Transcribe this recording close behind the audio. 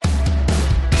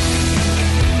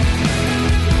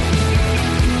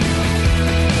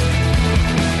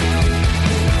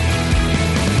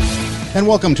And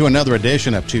welcome to another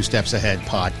edition of Two Steps Ahead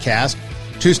Podcast.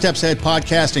 Two Steps Ahead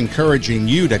Podcast encouraging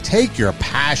you to take your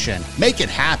passion, make it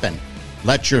happen,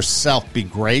 let yourself be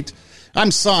great. I'm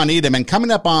Son Edom, and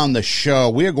coming up on the show,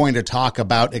 we are going to talk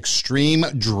about extreme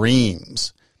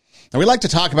dreams. Now, we like to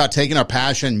talk about taking our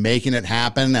passion, making it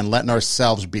happen, and letting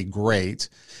ourselves be great.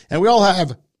 And we all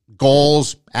have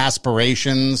goals,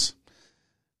 aspirations,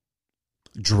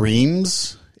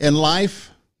 dreams in life.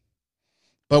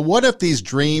 But what if these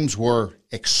dreams were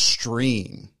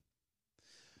extreme?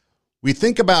 We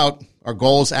think about our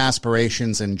goals,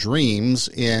 aspirations, and dreams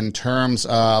in terms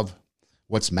of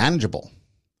what's manageable,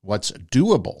 what's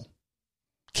doable.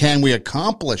 Can we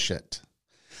accomplish it?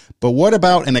 But what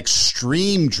about an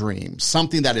extreme dream,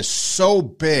 something that is so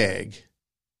big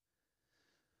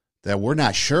that we're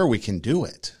not sure we can do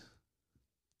it?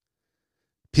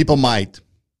 People might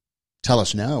tell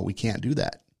us, no, we can't do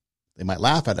that. They might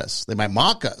laugh at us. They might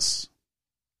mock us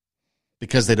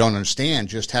because they don't understand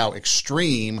just how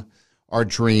extreme our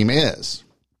dream is.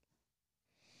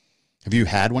 Have you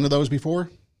had one of those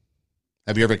before?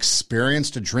 Have you ever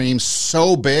experienced a dream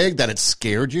so big that it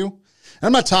scared you? And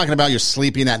I'm not talking about you're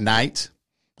sleeping at night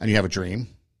and you have a dream.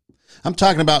 I'm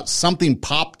talking about something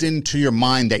popped into your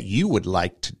mind that you would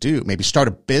like to do. Maybe start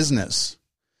a business.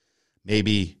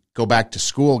 Maybe go back to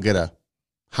school, get a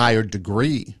higher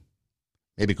degree.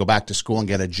 Maybe go back to school and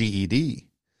get a GED.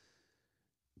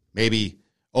 Maybe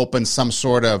open some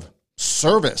sort of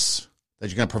service that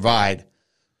you're going to provide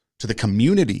to the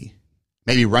community.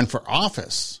 Maybe run for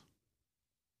office.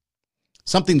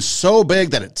 Something so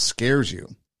big that it scares you.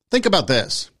 Think about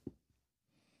this.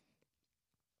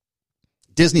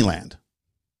 Disneyland.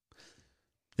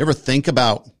 You ever think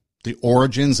about the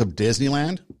origins of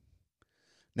Disneyland?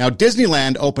 Now,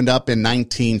 Disneyland opened up in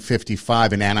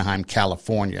 1955 in Anaheim,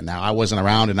 California. Now, I wasn't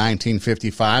around in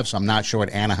 1955, so I'm not sure what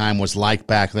Anaheim was like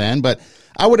back then, but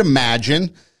I would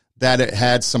imagine that it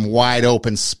had some wide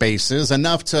open spaces,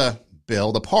 enough to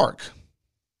build a park.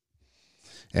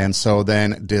 And so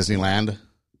then Disneyland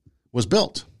was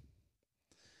built.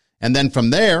 And then from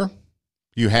there,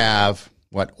 you have,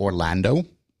 Orlando?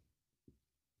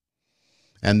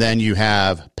 And then you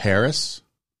have Paris,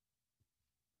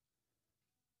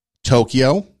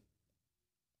 Tokyo,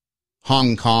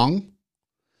 Hong Kong,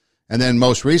 and then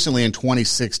most recently in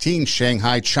 2016,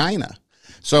 Shanghai, China.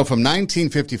 So from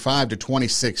 1955 to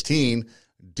 2016,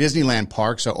 Disneyland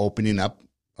parks are opening up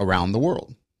around the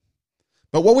world.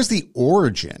 But what was the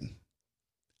origin?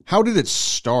 How did it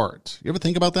start? You ever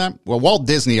think about that? Well, Walt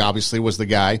Disney obviously was the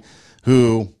guy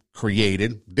who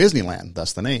created Disneyland,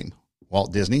 thus the name.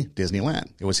 Walt Disney,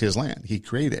 Disneyland. It was his land. He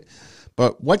created it.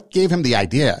 But what gave him the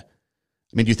idea?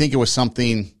 I mean, do you think it was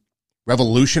something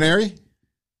revolutionary? Do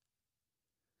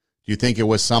you think it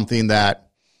was something that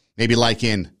maybe like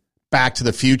in Back to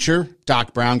the Future,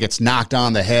 Doc Brown gets knocked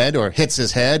on the head or hits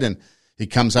his head and he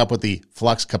comes up with the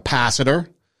flux capacitor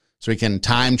so he can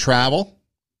time travel?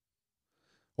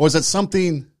 Or is it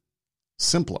something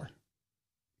simpler?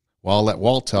 Well, I'll let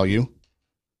Walt tell you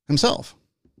himself.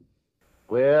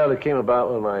 Well, it came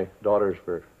about when my daughters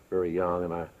were very young,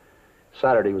 and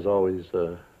Saturday was always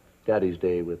Daddy's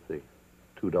Day with the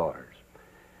two daughters.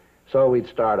 So we'd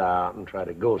start out and try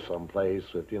to go someplace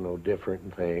with,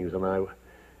 different things. And I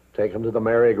take them to the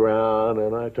merry-go-round,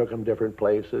 and I took them different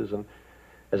places. And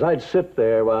as I'd sit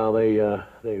there while they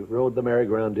rode the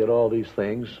merry-go-round, did all these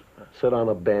things, sit on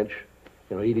a bench,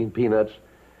 eating peanuts,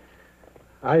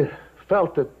 I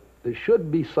felt that there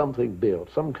should be something built,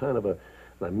 some kind of an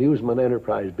amusement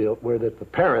enterprise built where that the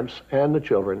parents and the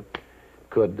children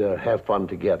could have fun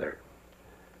together.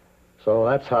 So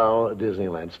that's how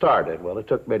Disneyland started. Well, it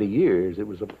took many years. It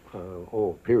was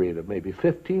a period of maybe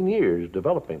 15 years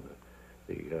developing.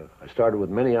 I started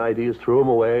with many ideas, threw them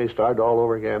away, started all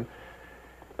over again,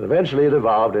 and eventually it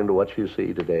evolved into what you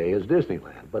see today as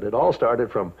Disneyland. But it all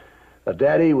started from a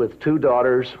daddy with two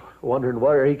daughters wondering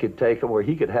where he could take them, where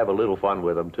he could have a little fun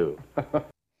with them, too.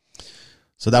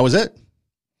 So that was it.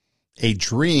 A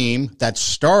dream that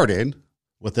started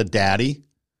with a daddy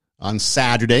on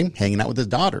Saturday hanging out with his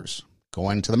daughters,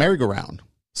 going to the merry-go-round,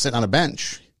 sitting on a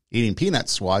bench, eating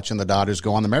peanuts, watching the daughters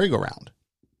go on the merry-go-round.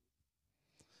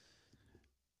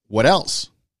 What else?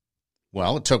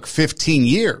 Well, it took 15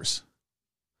 years.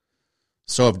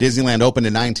 So if Disneyland opened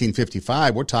in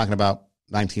 1955, we're talking about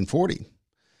 1940.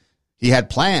 He had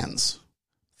plans,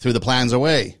 threw the plans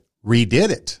away, redid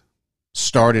it,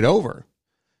 started over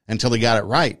until he got it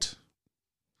right,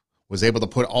 was able to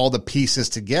put all the pieces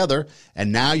together,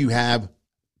 and now you have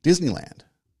Disneyland.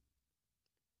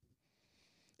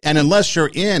 And unless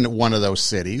you're in one of those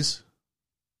cities,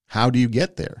 how do you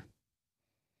get there?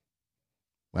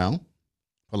 Well,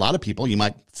 A lot of people, you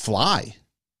might fly.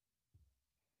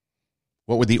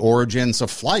 What were the origins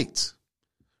of flight?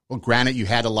 Well, granted, you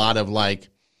had a lot of like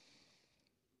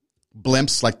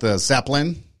blimps like the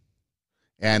Zeppelin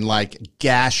and like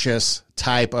gaseous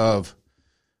type of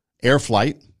air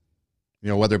flight,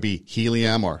 whether it be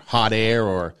helium or hot air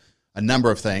or a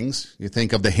number of things. You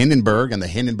think of the Hindenburg and the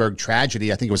Hindenburg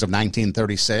tragedy, I think it was of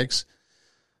 1936.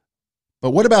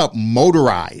 But what about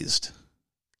motorized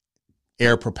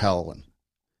air propellant?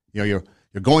 You're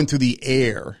going through the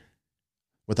air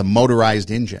with a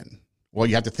motorized engine. Well,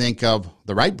 you have to think of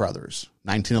the Wright brothers,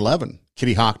 1911,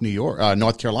 Kitty Hawk,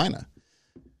 North Carolina.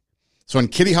 So in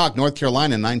Kitty Hawk, North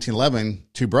Carolina in 1911,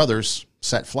 two brothers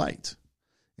set flight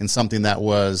in something that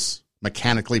was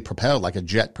mechanically propelled, like a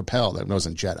jet propelled. It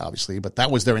wasn't jet, obviously, but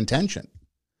that was their intention.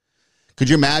 Could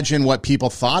you imagine what people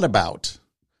thought about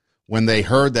when they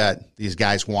heard that these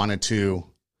guys wanted to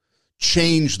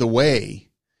change the way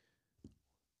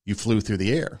you flew through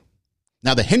the air?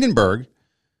 Now, the Hindenburg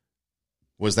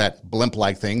was that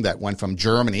blimp-like thing that went from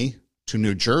Germany to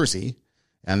New Jersey,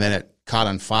 and then it caught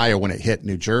on fire when it hit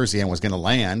New Jersey and was going to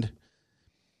land.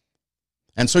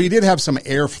 And so you did have some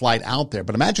air flight out there,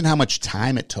 but imagine how much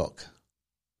time it took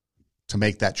to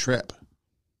make that trip.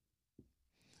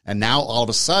 And now all of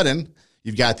a sudden,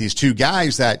 you've got these two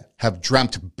guys that have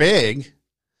dreamt big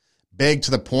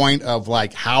to the point of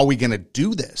like, how are we going to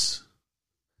do this?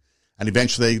 And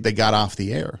eventually they got off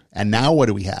the air. And now what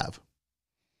do we have?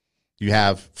 You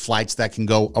have flights that can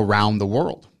go around the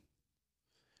world.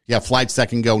 You have flights that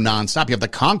can go nonstop. You have the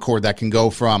Concorde that can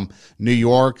go from New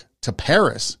York to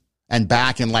Paris and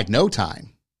back in like no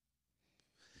time.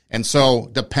 And so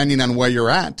depending on where you're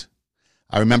at,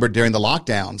 I remember during the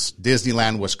lockdowns,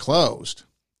 Disneyland was closed.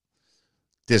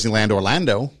 Disneyland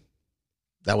Orlando,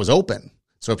 that was open.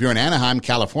 So if you're in Anaheim,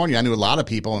 California, I knew a lot of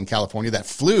people in California that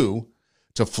flew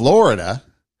to Florida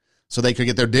so they could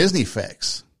get their Disney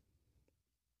fix.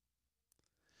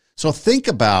 So think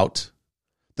about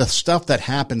the stuff that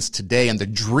happens today and the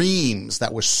dreams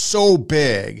that were so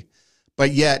big,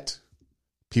 but yet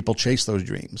people chase those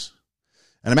dreams.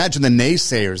 And imagine the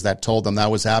naysayers that told them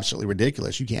that was absolutely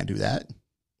ridiculous. You can't do that.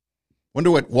 Wonder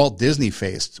what Walt Disney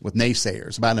faced with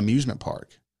naysayers about an amusement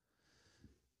park.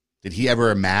 Did he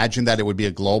ever imagine that it would be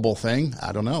a global thing?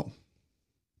 I don't know.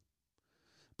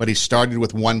 But he started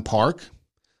with one park,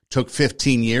 took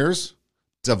 15 years,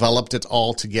 developed it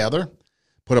all together,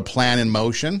 put a plan in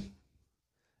motion,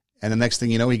 and the next thing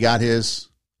you know, he got his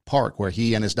park where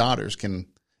he and his daughters can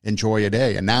enjoy a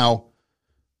day. And now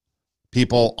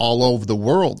people all over the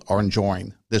world are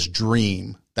enjoying this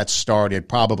dream that started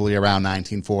probably around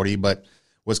 1940, but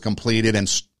was completed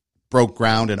and broke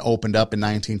ground and opened up in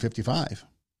 1955.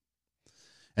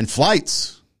 And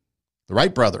flights, the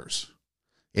Wright brothers,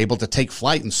 able to take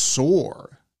flight and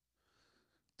soar.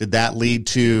 Did that lead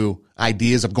to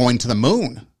ideas of going to the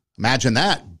moon? Imagine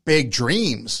that. Big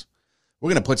dreams. We're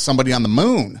going to put somebody on the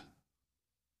moon.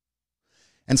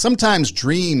 And sometimes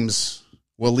dreams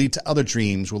will lead to other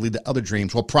dreams,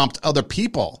 will prompt other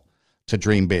people to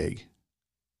dream big.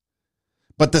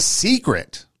 But the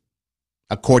secret,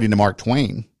 according to Mark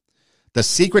Twain, the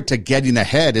secret to getting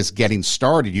ahead is getting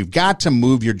started. You've got to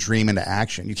move your dream into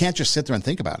action. You can't just sit there and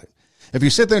think about it. If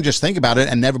you sit there and just think about it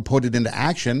and never put it into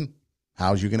action, how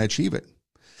are you going to achieve it?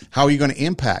 How are you going to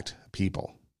impact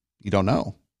people? You don't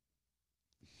know.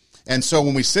 And so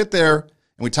when we sit there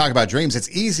and we talk about dreams, it's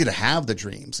easy to have the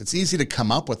dreams. It's easy to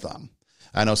come up with them.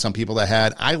 I know some people that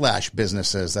had eyelash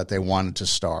businesses that they wanted to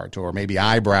start, or maybe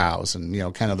eyebrows and,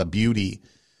 kind of the beauty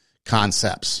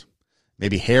concepts,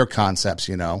 maybe hair concepts,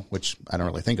 which I don't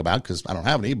really think about because I don't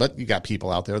have any, but you got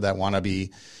people out there that want to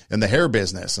be in the hair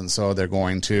business. And so they're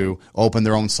going to open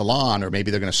their own salon, or maybe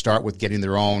they're going to start with getting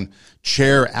their own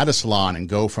chair at a salon and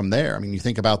go from there. I mean, you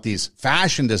think about these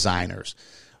fashion designers.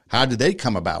 How did they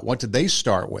come about? What did they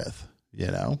start with,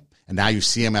 And now you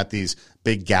see them at these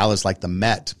big galas like the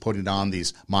Met, putting on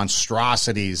these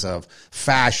monstrosities of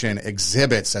fashion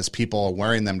exhibits as people are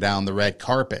wearing them down the red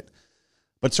carpet.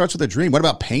 But it starts with a dream. What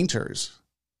about painters?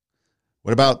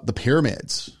 What about the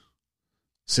pyramids?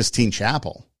 Sistine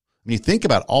Chapel? I mean, you think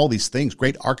about all these things,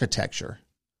 great architecture.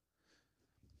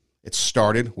 It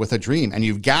started with a dream, and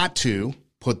you've got to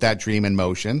put that dream in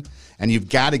motion, and you've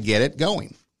got to get it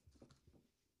going.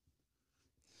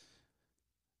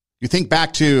 You think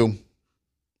back to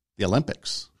the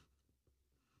Olympics,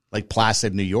 Lake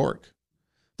Placid, New York,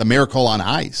 the Miracle on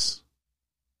Ice.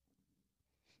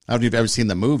 I don't know if you've ever seen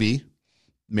the movie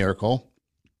Miracle.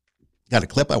 Got a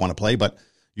clip I want to play, but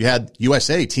you had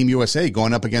Team USA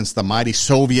going up against the mighty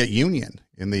Soviet Union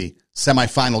in the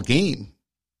semifinal game,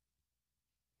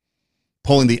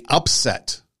 pulling the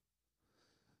upset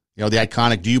You know, the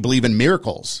iconic "Do You Believe in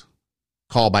Miracles?"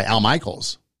 call by Al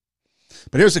Michaels.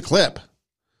 But here's a clip.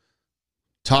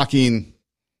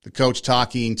 The coach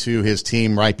talking to his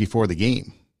team right before the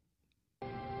game.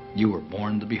 You were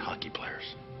born to be hockey players.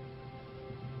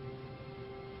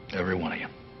 Every one of you.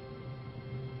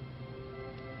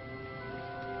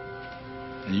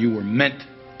 And you were meant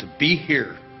to be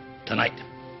here tonight.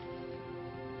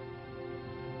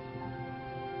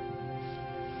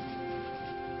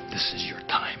 This is your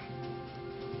time.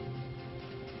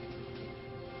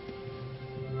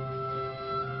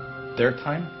 Their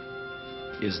time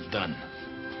is done.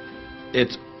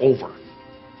 It's over.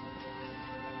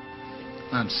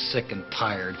 I'm sick and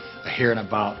tired of hearing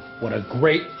about what a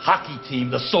great hockey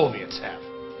team the Soviets have.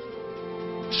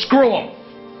 Screw them.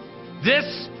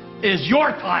 This is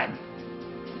your time.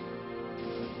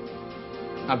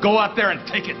 Now go out there and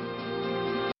take it.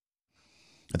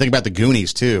 I think about the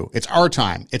Goonies, too. It's our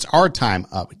time. It's our time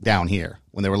up down here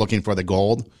when they were looking for the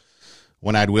gold.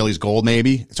 One-Eyed Willie's gold,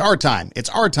 maybe. It's our time. It's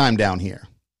our time down here.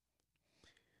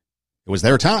 It was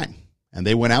their time. And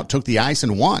they went out, took the ice,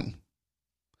 and won.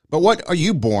 But what are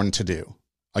you born to do?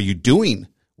 Are you doing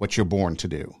what you're born to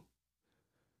do?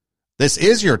 This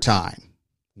is your time.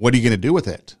 What are you going to do with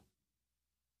it?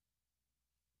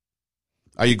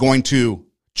 Are you going to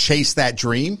chase that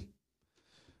dream?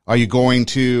 Are you going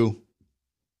to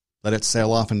let it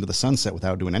sail off into the sunset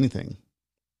without doing anything?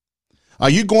 Are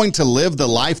you going to live the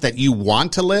life that you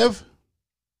want to live?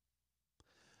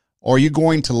 Or are you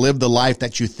going to live the life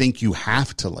that you think you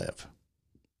have to live?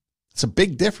 It's a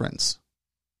big difference.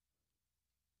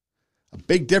 A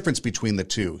big difference between the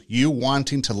two. You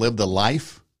wanting to live the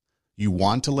life you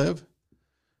want to live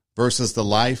versus the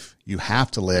life you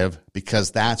have to live because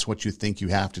that's what you think you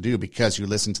have to do, because you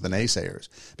listen to the naysayers,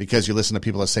 because you listen to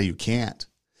people that say you can't.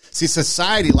 See,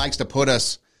 society likes to put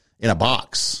us in a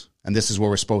box, and this is where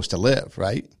we're supposed to live,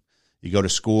 right? You go to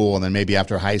school, and then maybe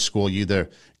after high school, you either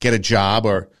get a job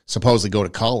or supposedly go to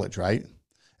college, right?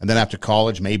 And then after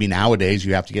college, maybe nowadays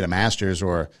you have to get a master's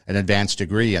or an advanced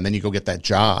degree, and then you go get that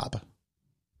job.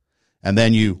 And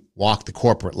then you walk the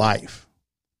corporate life.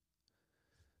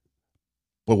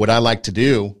 But what I like to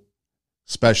do,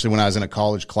 especially when I was in a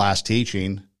college class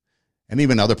teaching, and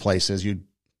even other places, you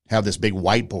have this big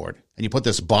whiteboard, and you put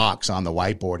this box on the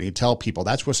whiteboard, and you tell people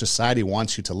that's where society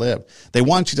wants you to live. They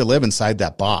want you to live inside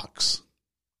that box.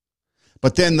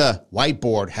 But then the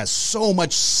whiteboard has so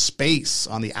much space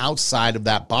on the outside of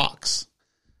that box.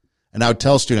 And I would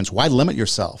tell students, why limit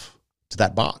yourself to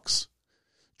that box?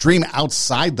 Dream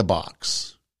outside the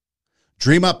box.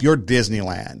 Dream up your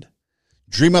Disneyland.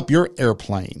 Dream up your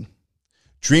airplane.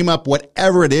 Dream up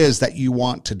whatever it is that you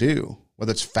want to do,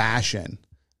 whether it's fashion,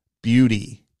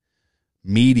 beauty,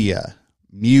 media,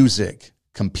 music,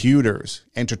 computers,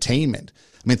 entertainment.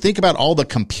 I mean, think about all the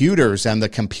computers and the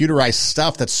computerized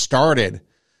stuff that started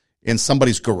in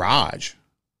somebody's garage,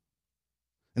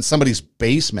 in somebody's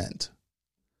basement.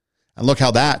 And look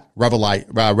how that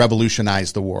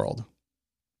revolutionized the world.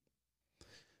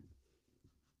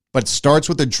 But it starts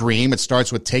with a dream. It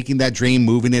starts with taking that dream,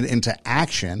 moving it into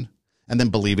action, and then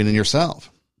believing in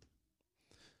yourself.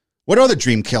 What are the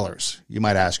dream killers, you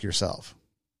might ask yourself?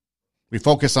 We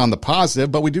focus on the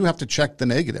positive, but we do have to check the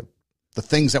negative, the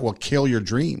things that will kill your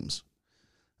dreams.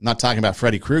 I'm not talking about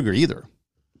Freddy Krueger either.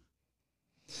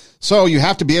 So you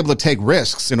have to be able to take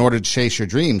risks in order to chase your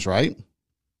dreams, right?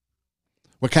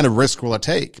 What kind of risk will it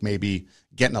take? Maybe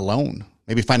getting a loan,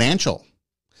 maybe financial,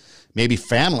 maybe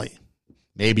family.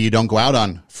 Maybe you don't go out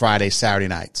on Friday, Saturday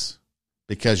nights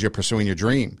because you're pursuing your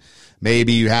dream.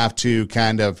 Maybe you have to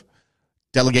kind of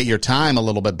delegate your time a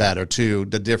little bit better to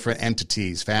the different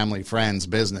entities, family, friends,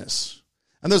 business.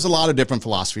 And there's a lot of different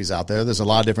philosophies out there. There's a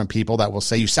lot of different people that will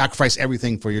say you sacrifice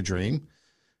everything for your dream.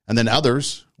 And then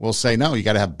others will say, no, you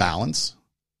got to have balance.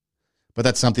 But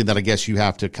that's something that I guess you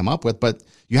have to come up with. But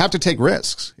you have to take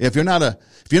risks. If you're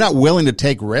not willing to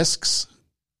take risks,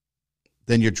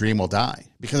 then your dream will die,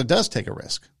 because it does take a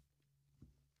risk.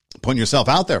 Putting yourself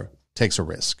out there takes a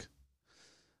risk.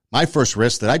 My first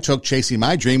risk that I took chasing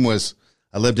my dream was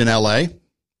I lived in LA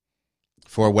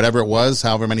for whatever it was,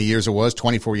 however many years it was,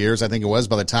 24 years, I think it was,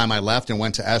 by the time I left and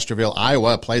went to Estherville,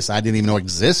 Iowa, a place I didn't even know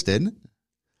existed,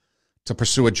 to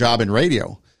pursue a job in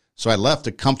radio. So I left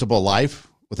a comfortable life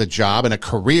with a job and a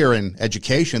career in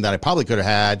education that I probably could have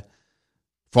had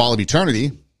for all of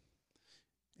eternity.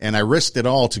 And I risked it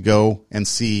all to go and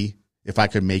see if I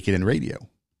could make it in radio.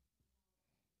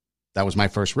 That was my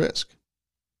first risk.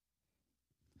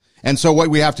 And so what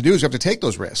we have to do is we have to take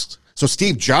those risks. So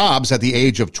Steve Jobs, at the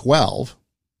age of 12,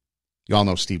 you all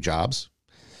know Steve Jobs,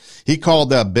 he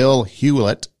called Bill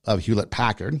Hewlett of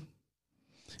Hewlett-Packard,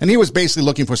 And he was basically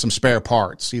looking for some spare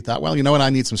parts. He thought, well, you know what?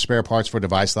 I need some spare parts for a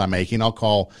device that I'm making. I'll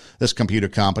call this computer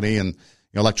company and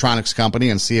electronics company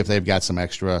and see if they've got some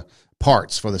extra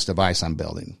parts for this device I'm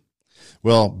building.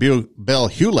 Well, Bill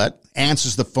Hewlett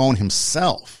answers the phone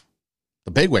himself.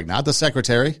 The bigwig, not the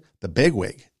secretary, the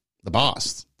bigwig, the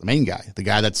boss, the main guy, the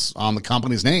guy that's on the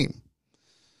company's name.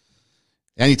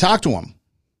 And he talked to him.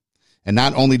 And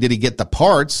not only did he get the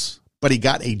parts, but he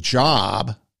got a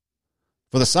job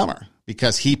for the summer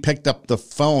because he picked up the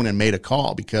phone and made a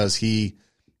call because he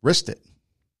risked it.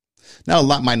 Now, a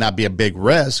lot might not be a big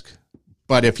risk,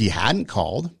 but if he hadn't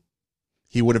called,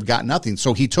 he would have got nothing.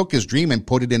 So he took his dream and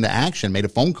put it into action, made a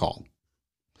phone call.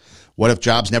 What if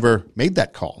Jobs never made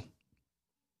that call?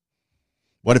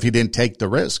 What if he didn't take the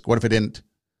risk? What if he didn't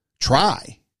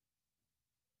try?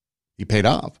 He paid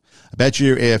off. I bet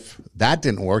you if that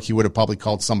didn't work, he would have probably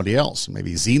called somebody else,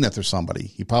 maybe Zenith or somebody.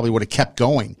 He probably would have kept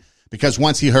going because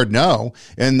once he heard no,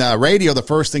 in radio, the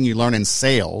first thing you learn in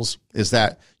sales is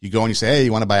that you go and you say, hey,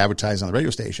 you want to buy advertising on the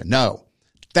radio station? No.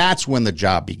 That's when the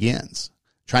job begins,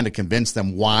 trying to convince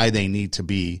them why they need to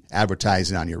be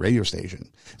advertising on your radio station.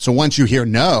 So once you hear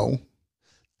no,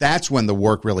 that's when the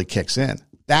work really kicks in.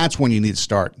 That's when you need to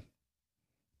start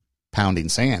pounding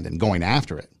sand and going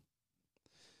after it.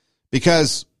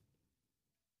 Because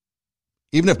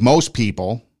even if most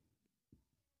people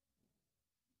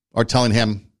are telling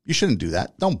him, you shouldn't do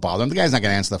that, don't bother him. The guy's not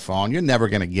going to answer the phone. You're never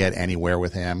going to get anywhere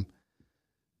with him.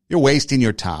 You're wasting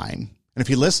your time. And if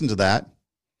he listened to that,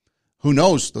 who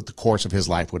knows what the course of his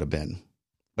life would have been.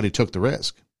 But he took the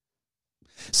risk.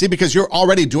 See, because you're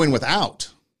already doing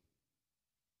without.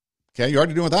 Okay, you're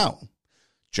already doing without.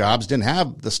 Jobs didn't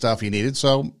have the stuff he needed,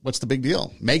 so what's the big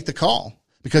deal? Make the call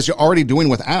because you're already doing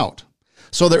without.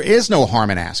 So there is no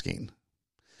harm in asking.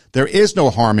 There is no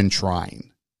harm in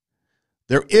trying.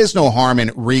 There is no harm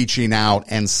in reaching out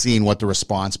and seeing what the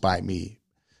response by me.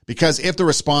 Because if the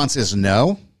response is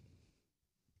no,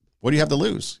 what do you have to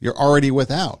lose? You're already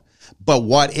without. But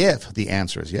what if the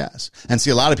answer is yes? And see,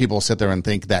 a lot of people sit there and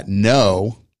think that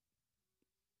no,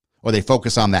 or they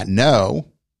focus on that no,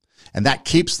 and that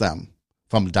keeps them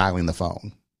from dialing the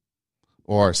phone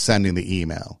or sending the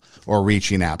email or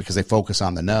reaching out because they focus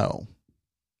on the no.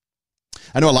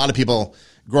 I know a lot of people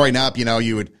growing up,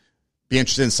 you would be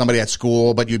interested in somebody at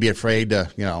school, but you'd be afraid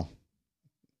to,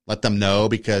 let them know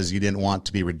because you didn't want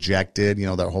to be rejected,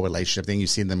 the whole relationship thing you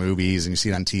see in the movies and you see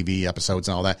it on TV episodes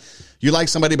and all that. You like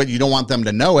somebody, but you don't want them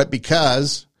to know it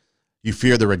because you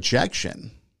fear the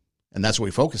rejection. And that's what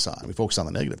we focus on. We focus on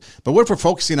the negative. But what if we're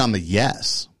focusing on the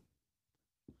yes?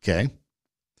 Okay.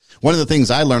 One of the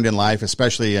things I learned in life,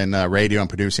 especially in radio and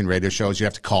producing radio shows, you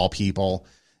have to call people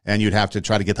and you'd have to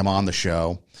try to get them on the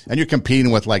show. And you're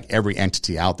competing with like every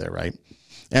entity out there, right?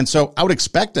 And so I would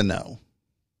expect a no.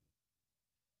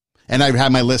 And I'd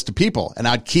have my list of people and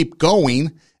I'd keep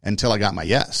going until I got my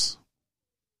yes.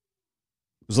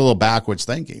 It was a little backwards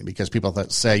thinking because people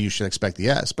say you should expect the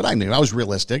yes. But I knew I was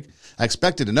realistic. I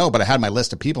expected to know, but I had my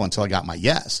list of people until I got my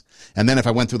yes. And then if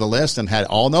I went through the list and had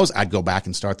all those, I'd go back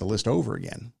and start the list over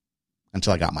again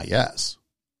until I got my yes.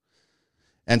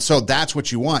 And so that's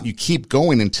what you want. You keep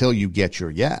going until you get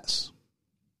your yes.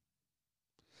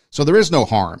 So there is no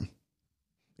harm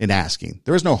in asking.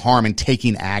 There is no harm in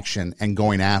taking action and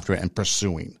going after it and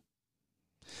pursuing.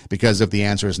 Because if the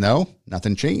answer is no,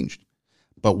 nothing changed.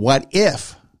 But what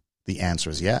if the answer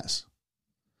is yes?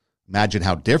 Imagine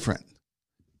how different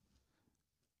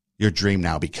your dream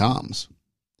now becomes.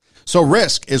 So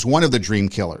risk is one of the dream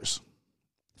killers.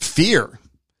 Fear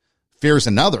is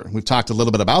another. We've talked a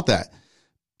little bit about that.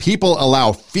 People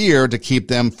allow fear to keep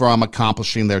them from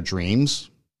accomplishing their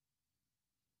dreams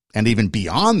and even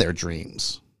beyond their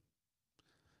dreams.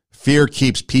 Fear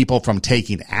keeps people from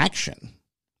taking action.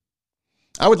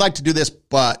 I would like to do this,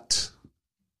 but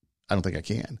I don't think I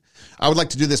can. I would like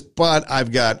to do this, but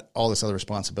I've got all this other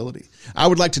responsibility. I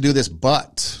would like to do this,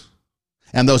 but.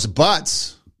 And those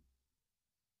buts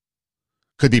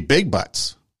could be big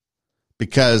buts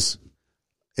because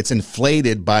it's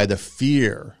inflated by the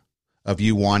fear of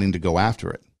you wanting to go after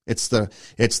it. It's the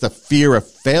fear of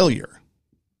failure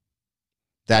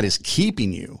that is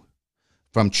keeping you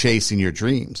from chasing your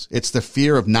dreams. It's the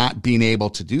fear of not being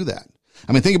able to do that.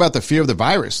 I mean, think about the fear of the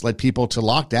virus led people to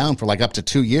lock down for like up to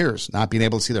 2 years, not being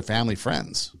able to see their family,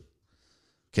 friends.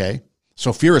 Okay?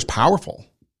 So fear is powerful.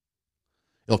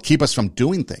 It'll keep us from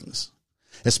doing things,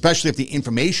 especially if the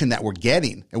information that we're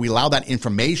getting and we allow that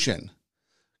information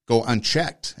go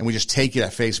unchecked and we just take it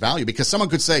at face value because someone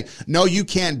could say, no, you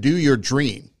can't do your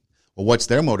dream. Well, what's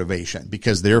their motivation?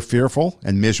 Because they're fearful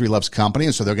and misery loves company.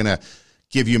 And so they're going to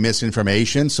give you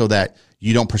misinformation so that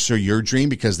you don't pursue your dream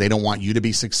because they don't want you to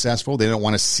be successful. They don't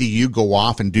want to see you go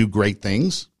off and do great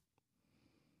things.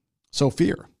 So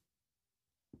fear.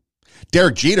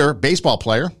 Derek Jeter, baseball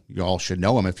player. You all should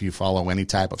know him if you follow any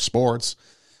type of sports.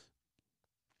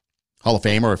 Hall of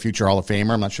Famer or future Hall of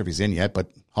Famer. I'm not sure if he's in yet,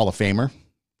 but Hall of Famer.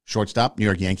 Shortstop, New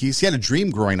York Yankees. He had a dream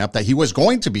growing up that he was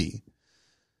going to be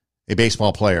a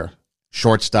baseball player.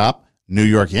 Shortstop, New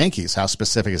York Yankees. How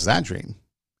specific is that dream?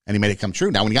 And he made it come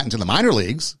true. Now, when he got into the minor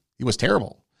leagues, he was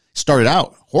terrible. Started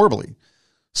out horribly.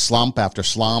 Slump after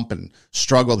slump and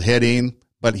struggled hitting,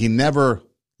 but he never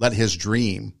let his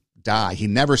dream die. He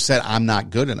never said, I'm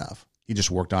not good enough. He just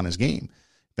worked on his game.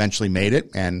 Eventually made it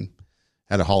and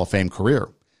had a Hall of Fame career.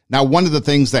 Now, one of the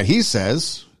things that he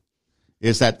says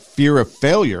is that fear of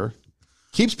failure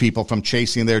keeps people from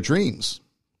chasing their dreams.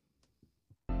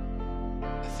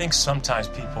 I think sometimes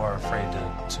people are afraid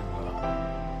to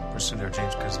pursue their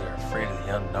dreams because they're afraid of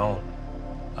the unknown.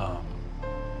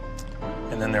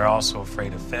 And then they're also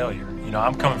afraid of failure. You know,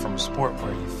 I'm coming from a sport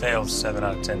where you fail 7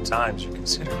 out of 10 times, you're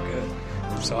considered good.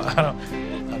 So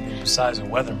besides a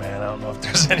weatherman, I don't know if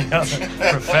there's any other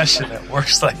profession that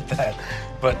works like that.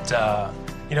 But,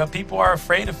 you know, people are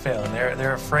afraid of failing.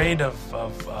 They're afraid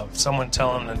of someone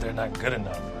telling them that they're not good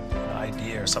enough, or an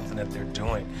idea or something that they're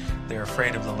doing. They're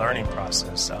afraid of the learning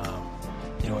process.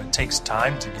 You know, it takes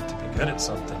time to get to be good at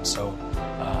something. So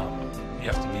you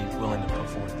have to be willing to put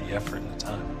forth the effort and the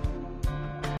time.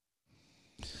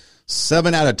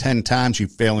 7 out of 10 times you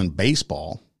fail in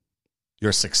baseball,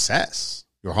 you're a success.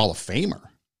 You're a Hall of Famer.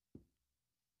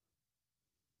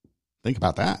 Think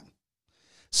about that.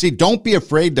 See, don't be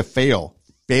afraid to fail.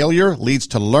 Failure leads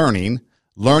to learning.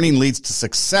 Learning leads to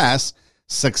success.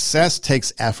 Success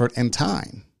takes effort and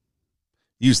time.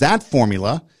 Use that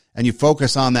formula, and you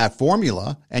focus on that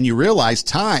formula, and you realize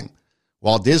time.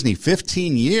 Walt Disney,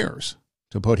 15 years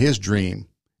to put his dream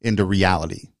into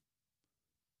reality.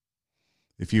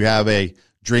 If you have a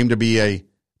dream to be a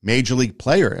major league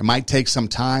player, it might take some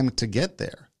time to get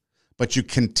there, but you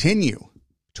continue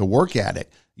to work at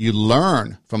it. You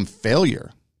learn from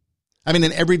failure. I mean,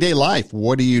 in everyday life,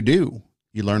 what do?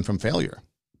 You learn from failure.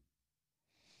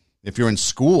 If you're in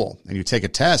school and you take a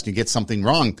test and you get something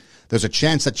wrong, there's a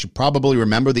chance that you probably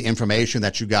remember the information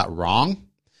that you got wrong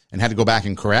and had to go back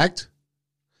and correct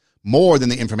more than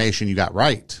the information you got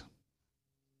right.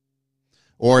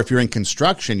 Or if you're in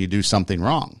construction, you do something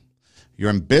wrong. You're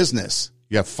in business,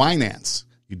 you have finance,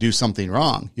 you do something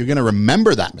wrong. You're going to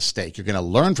remember that mistake. You're going to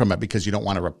learn from it because you don't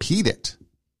want to repeat it.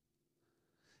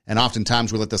 And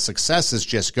oftentimes we let the successes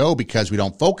just go because we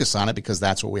don't focus on it because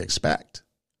that's what we expect.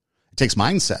 It takes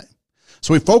mindset.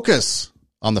 So we focus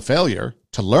on the failure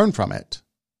to learn from it,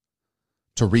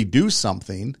 to redo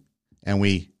something, and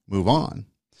we move on.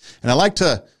 And I like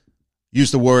to use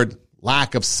the word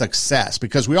lack of success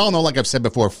because we all know, like I've said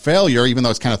before, failure, even though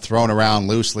it's kind of thrown around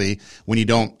loosely when you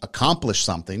don't accomplish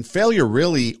something, failure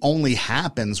really only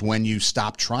happens when you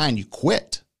stop trying, you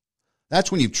quit.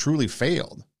 That's when you've truly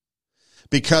failed.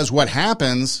 Because what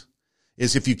happens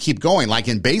is if you keep going, like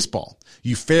in baseball,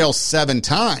 you fail 7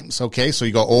 times, okay? So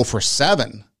you go 0 for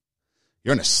 7.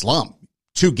 You're in a slump.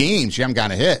 2 games, you haven't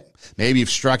gotten a hit. Maybe you've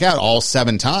struck out all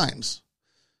 7 times.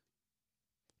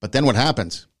 But then what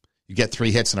happens? You get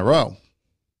 3 hits in a row.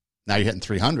 Now you're hitting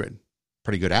 300.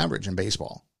 Pretty good average in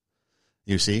baseball,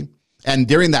 you see? And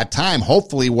during that time,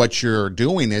 hopefully what you're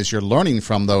doing is you're learning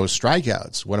from those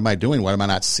strikeouts. What am I doing? What am I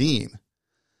not seeing?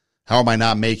 How am I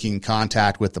not making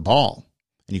contact with the ball?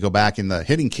 And you go back in the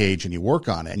hitting cage and you work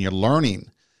on it and you're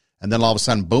learning. And then all of a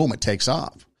sudden, boom, it takes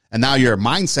off. And now your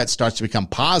mindset starts to become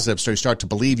positive, so you start to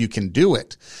believe you can do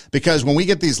it. Because when we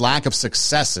get these lack of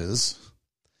successes,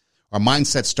 our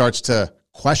mindset starts to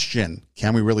question,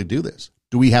 can we really do this?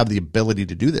 Do we have the ability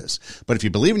to do this? But if you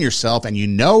believe in yourself and you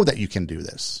know that you can do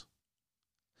this,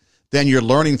 then you're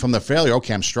learning from the failure.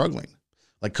 Okay, I'm struggling.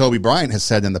 Like Kobe Bryant has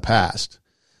said in the past,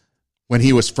 when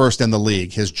he was first in the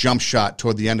league, his jump shot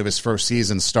toward the end of his first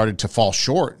season started to fall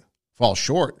short.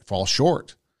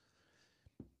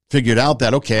 Figured out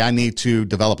that, okay, I need to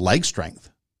develop leg strength,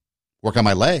 work on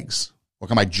my legs, work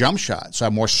on my jump shot so I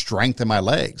have more strength in my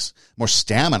legs, more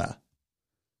stamina.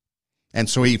 And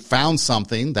so he found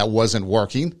something that wasn't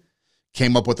working,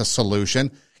 came up with a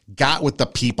solution, got with the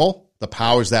people, the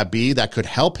powers that be that could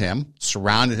help him,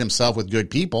 surrounded himself with good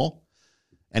people,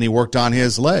 and he worked on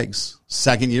his legs.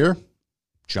 Second year,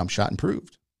 jump shot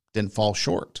improved, didn't fall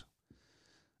short.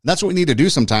 And that's what we need to do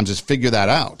sometimes is figure that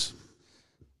out.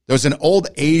 There's an old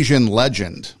Asian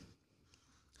legend.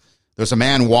 There's a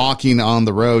man walking on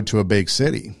the road to a big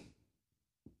city.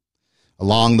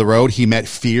 Along the road, he met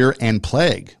fear and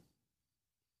plague.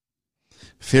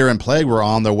 Fear and plague were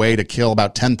on their way to kill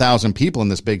about 10,000 people in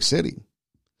this big city.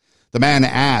 The man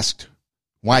asked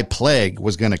why plague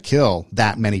was going to kill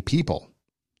that many people.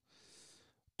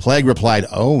 Plague replied,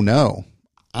 "Oh no,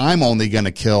 I'm only going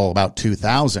to kill about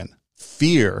 2,000.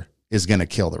 Fear is going to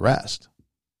kill the rest."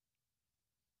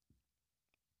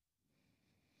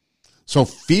 So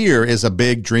fear is a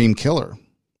big dream killer.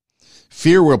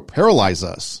 Fear will paralyze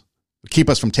us, keep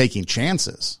us from taking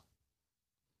chances.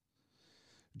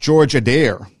 George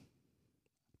Adair, I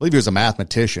believe he was a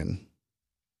mathematician.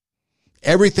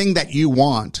 Everything that you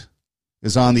want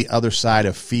is on the other side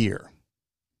of fear.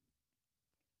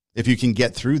 If you can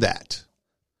get through that,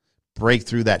 break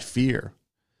through that fear,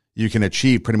 you can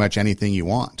achieve pretty much anything you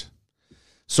want.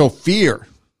 So fear,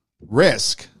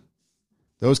 risk,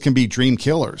 those can be dream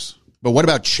killers. But what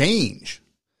about change?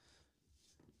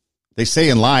 They say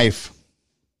in life,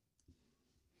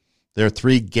 there are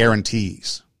 3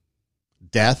 guarantees: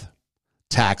 death,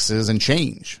 taxes, and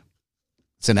change.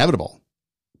 It's inevitable.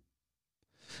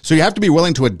 So you have to be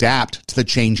willing to adapt to the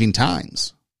changing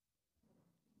times,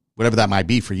 whatever that might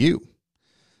be for you.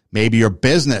 Maybe your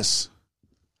business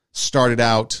started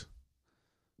out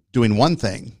doing one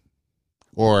thing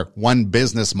or one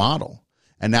business model,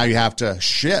 and now you have to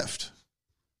shift.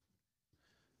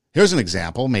 Here's an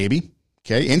example, maybe.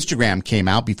 Okay, Instagram came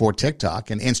out before TikTok,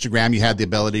 and Instagram, you had the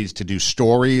ability to do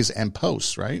stories and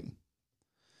posts, right?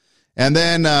 And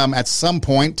then at some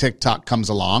point, TikTok comes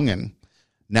along, and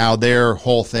now their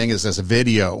whole thing is as a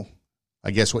video.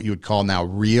 I guess what you would call now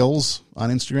Reels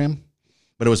on Instagram.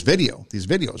 But it was video, these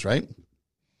videos, right?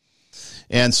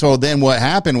 And so then what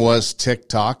happened was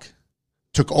TikTok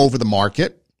took over the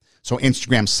market. So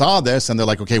Instagram saw this, and they're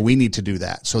like, okay, we need to do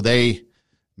that. So they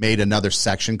made another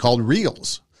section called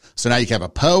Reels. So now you can have a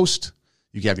post,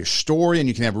 you can have your story, and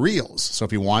you can have Reels. So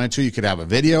if you wanted to, you could have a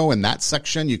video in that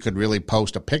section. You could really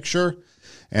post a picture,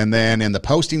 and then in the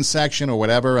posting section or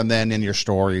whatever, and then in your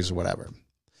stories or whatever.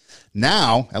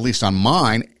 Now, at least on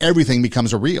mine, everything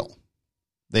becomes a reel.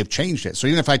 They've changed it. So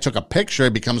even if I took a picture,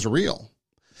 it becomes a reel.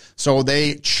 So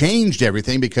they changed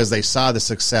everything because they saw the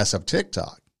success of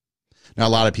TikTok. Now, a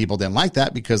lot of people didn't like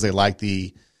that because they like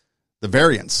the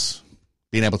variance,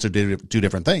 being able to do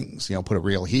different things, put a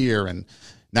reel here. And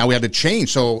now we had to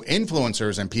change. So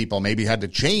influencers and people maybe had to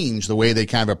change the way they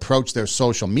kind of approach their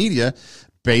social media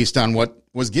based on what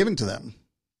was given to them,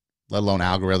 let alone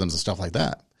algorithms and stuff like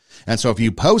that. And so if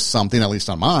you post something, at least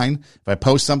on mine, if I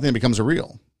post something, it becomes a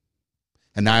reel.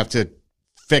 And now I have to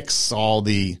fix all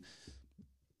the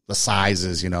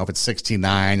sizes, if it's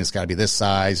 16:9, it's got to be this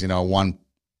size, 1:1,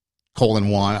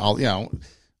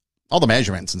 all the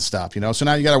measurements and stuff, So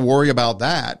now you got to worry about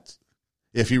that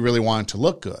if you really want it to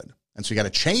look good. And so you got to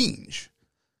change.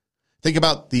 Think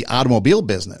about the automobile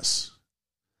business,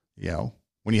 when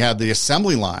you have the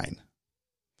assembly line.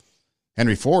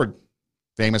 Henry Ford,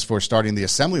 famous for starting the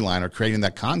assembly line or creating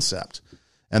that concept.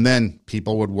 And then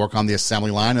people would work on the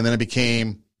assembly line, and then it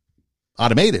became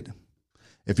automated.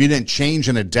 If you didn't change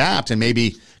and adapt and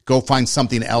maybe go find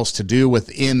something else to do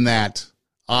within that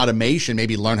automation,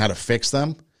 maybe learn how to fix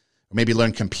them, or maybe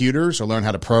learn computers or learn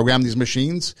how to program these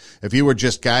machines. If you were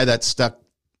just a guy that stuck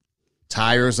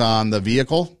tires on the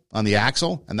vehicle, on the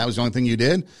axle, and that was the only thing you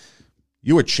did,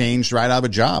 you were changed right out of a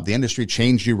job. The industry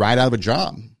changed you right out of a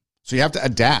job. So you have to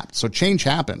adapt. So change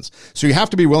happens. So you have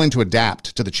to be willing to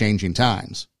adapt to the changing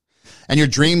times. And your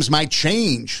dreams might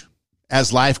change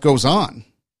as life goes on.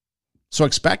 So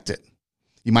expect it.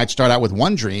 You might start out with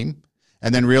one dream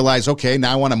and then realize, okay,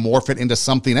 now I want to morph it into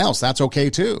something else. That's okay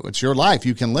too. It's your life.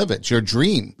 You can live it. It's your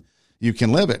dream. You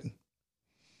can live it.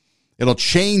 It'll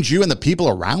change you and the people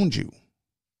around you.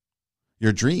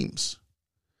 Your dreams.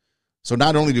 So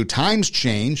not only do times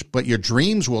change, but your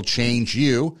dreams will change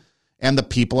you and the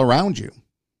people around you.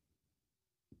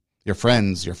 Your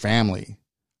friends, your family,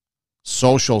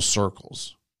 social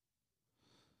circles.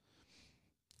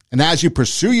 And as you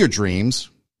pursue your dreams,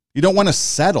 you don't want to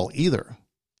settle either.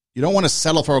 You don't want to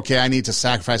settle for, okay, I need to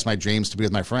sacrifice my dreams to be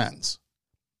with my friends.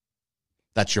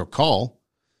 That's your call.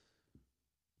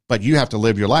 But you have to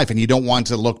live your life, and you don't want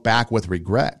to look back with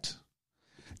regret.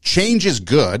 Change is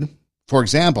good. For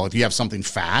example, if you have something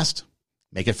fast,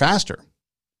 make it faster.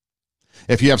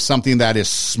 If you have something that is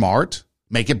smart,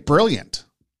 make it brilliant.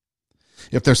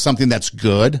 If there's something that's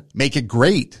good, make it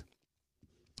great.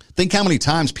 Think how many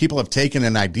times people have taken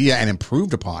an idea and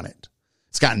improved upon it.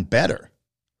 It's gotten better.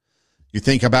 You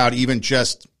think about even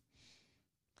just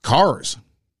cars,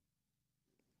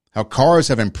 how cars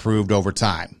have improved over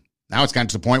time. Now it's gotten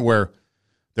to the point where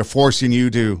they're forcing you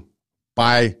to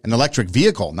buy an electric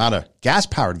vehicle, not a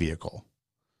gas-powered vehicle.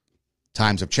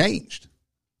 Times have changed.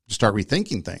 You start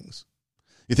rethinking things.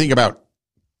 You think about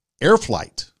air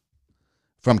flight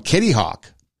from Kitty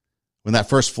Hawk when that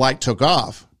first flight took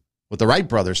off with the Wright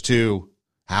brothers to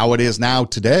how it is now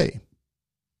today.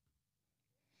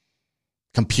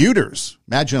 Computers.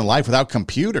 Imagine a life without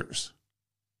computers.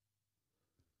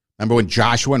 Remember when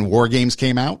Joshua and War Games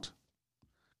came out?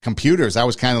 Computers, that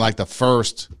was kind of like the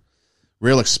first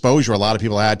real exposure a lot of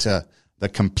people had to the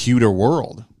computer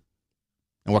world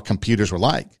and what computers were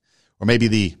like. Or maybe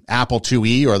the Apple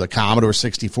IIe or the Commodore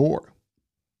 64.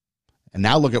 And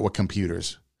now look at what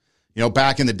computers.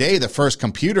 Back in the day, the first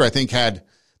computer, I think, had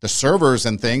the servers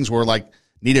and things were like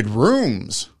needed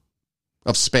rooms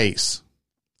of space.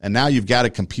 And now you've got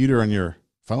a computer on your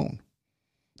phone.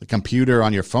 The computer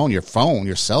on your phone,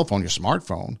 your cell phone, your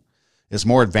smartphone is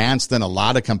more advanced than a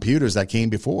lot of computers that came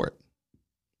before it.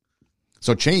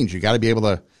 So change. You got to be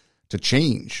able to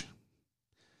change.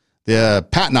 The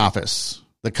Patent Office,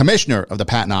 the commissioner of the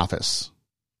Patent Office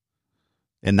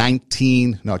in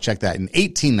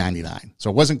 1899.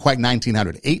 So it wasn't quite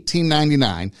 1900.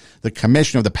 1899, the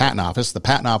commissioner of the Patent Office. The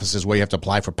Patent Office is where you have to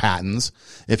apply for patents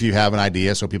if you have an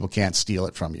idea so people can't steal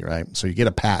it from you, right? So you get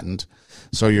a patent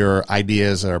so your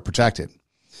ideas are protected.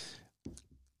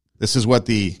 This is what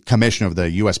the commissioner of the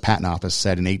U.S. Patent Office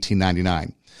said in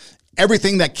 1899.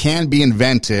 Everything that can be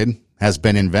invented has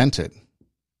been invented.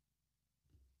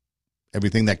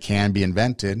 Everything that can be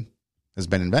invented has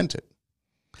been invented.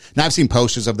 Now, I've seen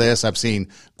posters of this. I've seen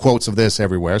quotes of this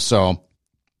everywhere. So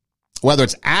whether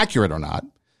it's accurate or not,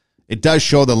 it does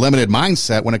show the limited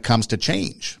mindset when it comes to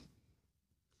change.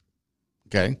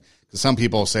 Okay? Because some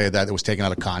people say that it was taken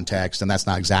out of context, and that's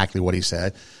not exactly what he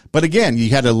said. But again, you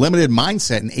had a limited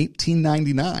mindset in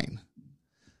 1899.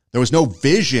 There was no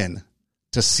vision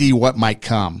to see what might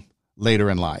come later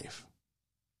in life.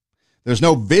 There's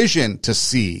no vision to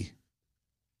see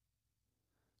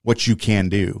what you can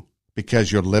do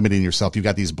because you're limiting yourself. You've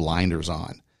got these blinders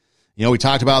on. We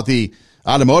talked about the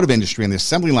automotive industry and the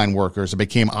assembly line workers that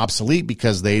became obsolete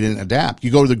because they didn't adapt.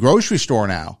 You go to the grocery store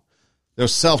now,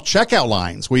 there's self-checkout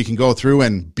lines where you can go through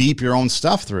and beep your own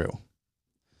stuff through.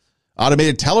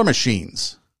 Automated teller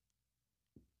machines.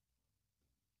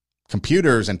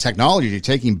 Computers and technology are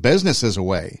taking businesses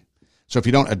away. So if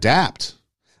you don't adapt,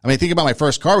 think about my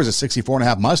first car was a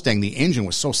 64.5 Mustang. The engine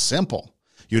was so simple.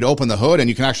 You'd open the hood and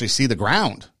you can actually see the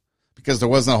ground because there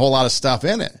wasn't a whole lot of stuff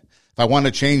in it. If I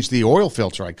wanted to change the oil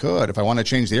filter, I could. If I wanted to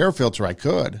change the air filter, I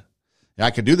could.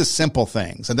 I could do the simple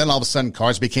things. And then all of a sudden,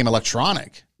 cars became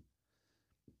electronic.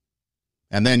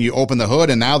 And then you open the hood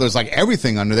and now there's like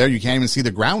everything under there. You can't even see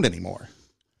the ground anymore.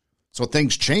 So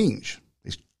things change.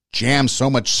 They jam so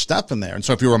much stuff in there. And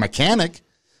so if you were a mechanic,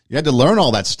 you had to learn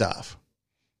all that stuff.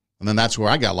 And then that's where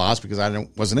I got lost because I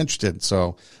wasn't interested.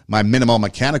 So my minimal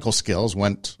mechanical skills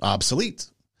went obsolete.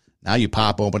 Now you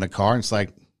pop open a car and it's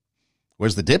like,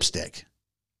 where's the dipstick?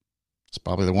 It's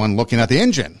probably the one looking at the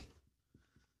engine.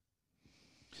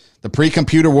 The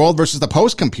pre-computer world versus the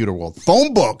post-computer world.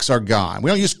 Phone books are gone.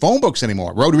 We don't use phone books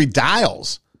anymore. Rotary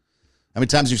dials. How many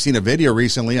times you've seen a video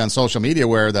recently on social media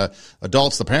where the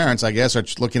adults, the parents, I guess, are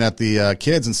looking at the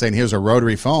kids and saying, here's a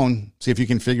rotary phone. See if you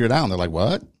can figure it out. And they're like,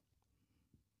 what?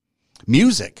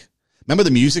 Music. Remember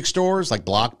the music stores like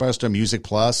Blockbuster, Music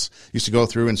Plus? Used to go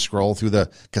through and scroll through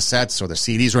the cassettes or the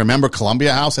CDs. Remember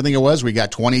Columbia House, I think it was? We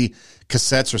got 20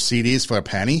 cassettes or CDs for a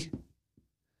penny.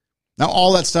 Now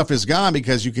all that stuff is gone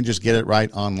because you can just get it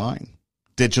right online.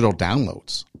 Digital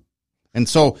downloads. And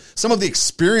so some of the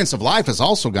experience of life is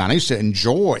also gone. I used to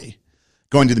enjoy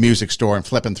going to the music store and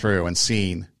flipping through and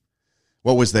seeing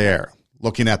what was there.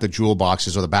 Looking at the jewel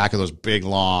boxes or the back of those big,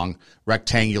 long,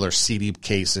 rectangular CD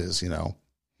cases,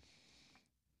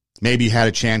 Maybe you had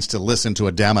a chance to listen to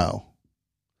a demo.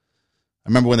 I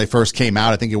remember when they first came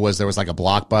out, I think there was like a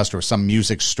Blockbuster or some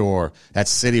music store at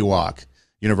City Walk,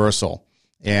 Universal.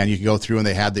 And you could go through and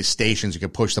they had these stations. You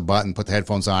could push the button, put the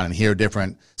headphones on, and hear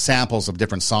different samples of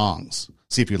different songs.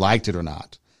 See if you liked it or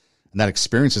not. And that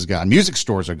experience is gone. Music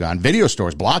stores are gone. Video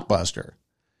stores, Blockbuster.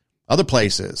 Other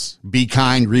places, Be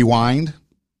Kind, Rewind,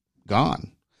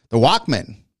 gone. The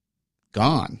Walkman,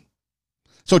 gone.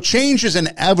 So change is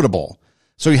inevitable.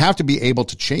 So you have to be able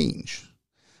to change.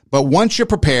 But once you're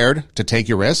prepared to take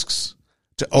your risks,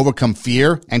 to overcome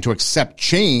fear, and to accept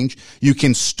change, you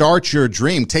can start your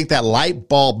dream. Take that light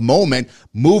bulb moment,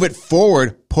 move it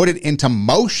forward, put it into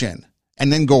motion,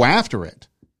 and then go after it.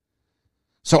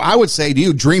 So I would say to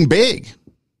you, dream big.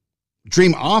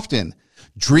 Dream often.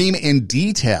 Dream in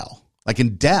detail, like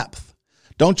in depth.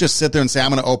 Don't just sit there and say,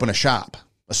 I'm going to open a shop,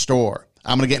 a store.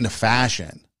 I'm going to get into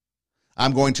fashion.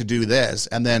 I'm going to do this,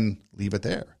 and then leave it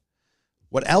there.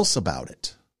 What else about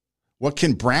it? What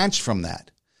can branch from that?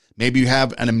 Maybe you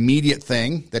have an immediate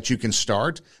thing that you can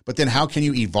start, but then how can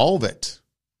you evolve it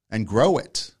and grow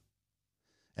it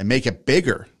and make it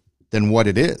bigger than what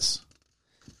it is?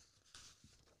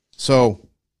 So,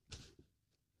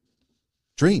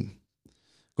 dream.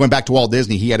 Going back to Walt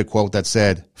Disney, he had a quote that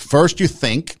said, first you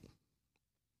think,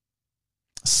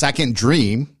 second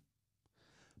dream,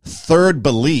 third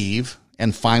believe,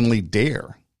 and finally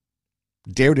dare.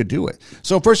 Dare to do it.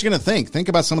 So first you're going to think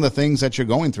about some of the things that you're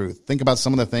going through. Think about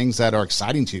some of the things that are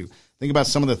exciting to you. Think about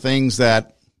some of the things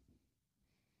that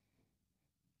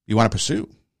you want to pursue.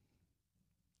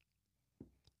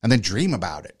 And then dream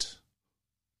about it.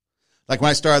 Like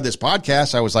when I started this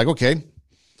podcast, I was like, okay,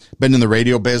 been in the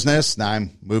radio business. Now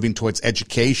I'm moving towards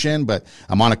education, but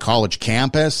I'm on a college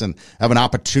campus and have an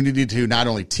opportunity to not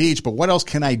only teach, but what else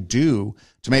can I do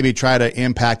to maybe try to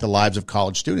impact the lives of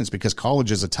college students? Because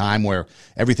college is a time where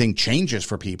everything changes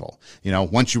for people. You know,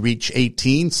 once you reach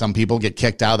 18, some people get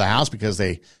kicked out of the house because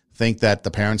the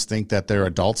parents think that they're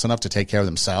adults enough to take care of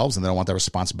themselves and they don't want that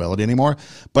responsibility anymore.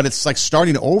 But it's like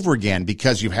starting over again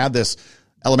because you've had this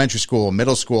elementary school,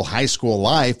 middle school, high school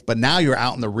life, but now you're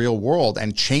out in the real world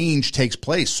and change takes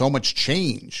place. So much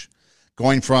change.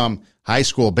 Going from high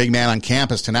school, big man on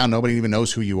campus, to now nobody even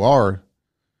knows who you are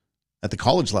at the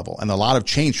college level, and a lot of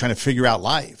change trying to figure out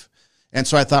life. And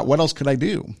so I thought, what else could I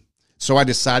do? So I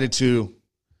decided to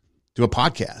do a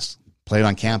podcast, play it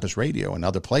on campus radio and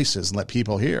other places and let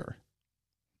people hear.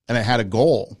 And I had a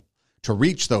goal to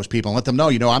reach those people and let them know,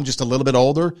 I'm just a little bit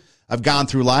older. I've gone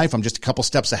through life. I'm just a couple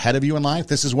steps ahead of you in life.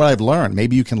 This is what I've learned.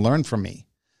 Maybe you can learn from me.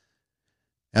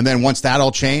 And then once that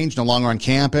all changed, no longer on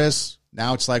campus,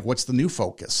 now it's like, what's the new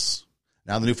focus?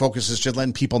 Now the new focus is just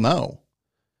letting people know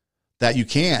that you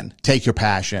can take your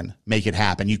passion, make it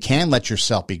happen. You can let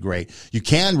yourself be great. You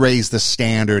can raise the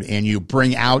standard and you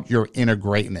bring out your inner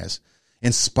greatness,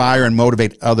 inspire and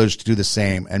motivate others to do the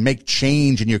same, and make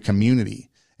change in your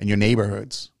community and your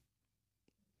neighborhoods.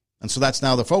 And so that's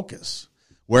now the focus.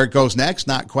 Where it goes next,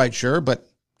 not quite sure, but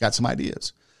got some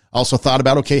ideas. Also thought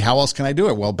about, okay, how else can I do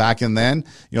it? Well, back in then,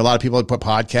 a lot of people had put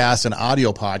podcasts and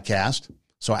audio podcast.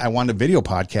 So I wanted a video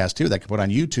podcast too that I could put on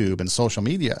YouTube and social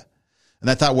media. And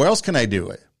I thought, where else can I do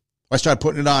it? I started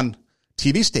putting it on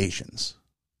TV stations.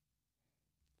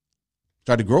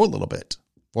 Started to grow a little bit.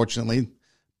 Fortunately,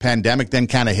 pandemic then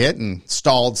kind of hit and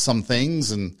stalled some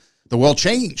things, and the world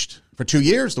changed. For 2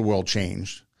 years, the world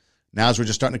changed. Now as we're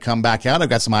just starting to come back out, I've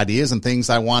got some ideas and things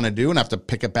I want to do, and I have to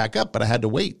pick it back up, but I had to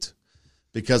wait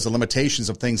because the limitations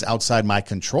of things outside my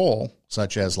control,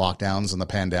 such as lockdowns and the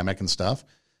pandemic and stuff,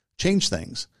 changed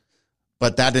things.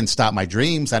 But that didn't stop my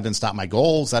dreams. That didn't stop my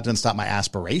goals. That didn't stop my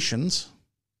aspirations.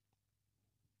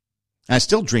 And I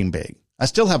still dream big. I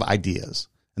still have ideas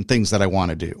and things that I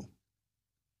want to do.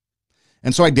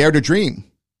 And so I dare to dream.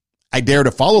 I dare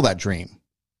to follow that dream.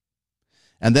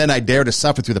 And then I dare to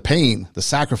suffer through the pain, the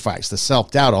sacrifice, the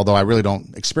self-doubt, although I really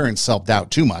don't experience self-doubt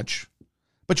too much.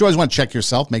 But you always want to check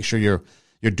yourself, make sure you're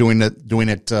doing it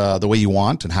the way you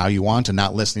want and how you want, and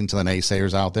not listening to the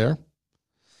naysayers out there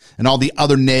and all the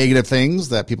other negative things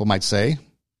that people might say,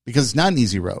 because it's not an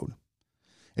easy road.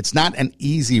 It's not an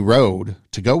easy road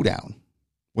to go down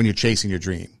when you're chasing your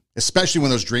dream, especially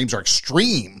when those dreams are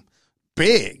extreme,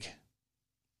 big.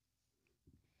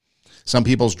 Some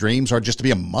people's dreams are just to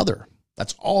be a mother.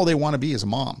 That's all they want to be, as a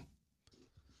mom.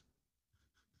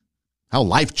 How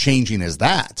life-changing is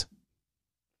that?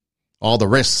 All the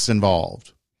risks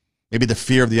involved. Maybe the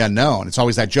fear of the unknown. It's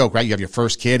always that joke, right? You have your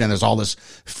first kid and there's all this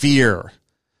fear.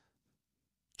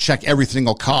 Check every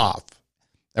single cough,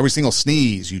 every single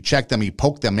sneeze. You check them, you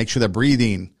poke them, make sure they're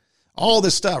breathing. All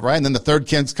this stuff, right? And then the third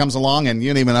kid comes along and you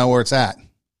don't even know where it's at.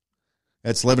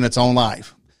 It's living its own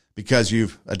life because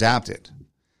you've adapted.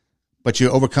 But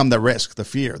you overcome the risk, the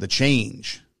fear, the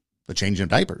change in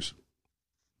diapers.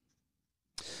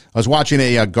 I was watching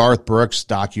a Garth Brooks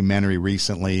documentary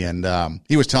recently, and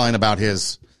he was telling about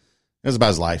his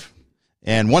life.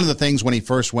 And one of the things when he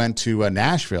first went to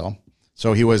Nashville,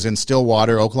 so he was in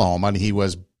Stillwater, Oklahoma, and he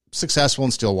was successful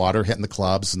in Stillwater, hitting the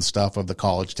clubs and stuff of the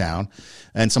college town.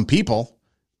 And some people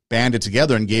banded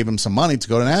together and gave him some money to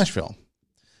go to Nashville.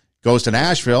 Goes to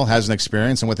Nashville, has an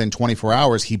experience, and within 24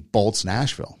 hours, he bolts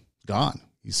Nashville. Gone.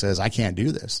 He says, I can't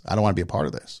do this. I don't want to be a part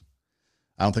of this.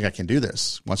 I don't think I can do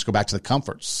this. Wants to go back to the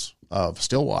comforts of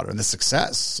Stillwater and the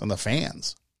success and the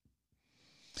fans.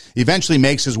 He eventually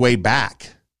makes his way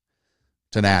back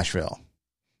to Nashville.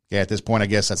 Okay, at this point, I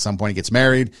guess at some point he gets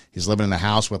married. He's living in a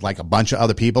house with like a bunch of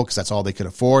other people because that's all they could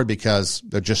afford because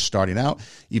they're just starting out.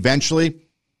 Eventually,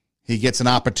 he gets an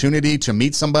opportunity to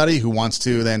meet somebody who wants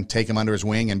to then take him under his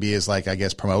wing and be his, like, I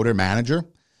guess, promoter, manager.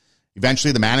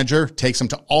 Eventually, the manager takes him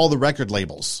to all the record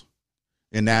labels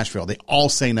in Nashville. They all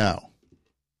say no.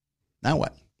 Now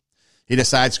what? He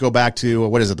decides to go back to,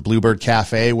 the Bluebird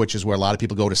Cafe, which is where a lot of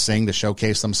people go to sing, to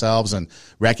showcase themselves, and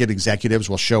record executives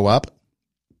will show up.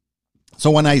 So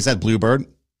one night he's at Bluebird.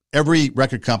 Every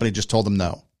record company just told him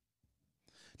no.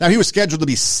 Now, he was scheduled to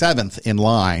be 7th in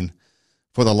line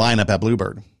for the lineup at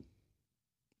Bluebird.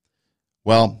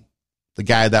 Well, the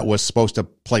guy that was supposed to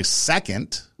play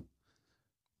second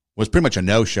was pretty much a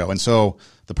no-show. And so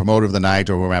the promoter of the night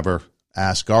or whoever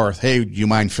asked Garth, hey, do you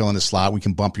mind filling the slot? We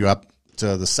can bump you up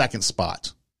to the second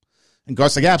spot. And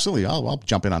Garth's like, absolutely. I'll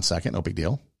jump in on second. No big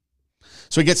deal.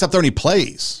 So he gets up there and he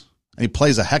plays. And he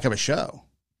plays a heck of a show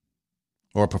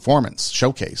or a performance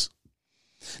showcase.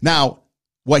 Now,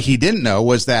 what he didn't know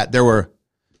was that there were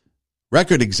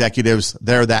record executives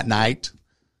there that night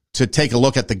to take a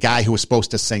look at the guy who was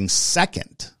supposed to sing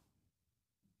second,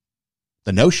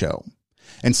 the no-show.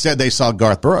 Instead, they saw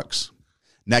Garth Brooks.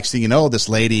 Next thing you know, this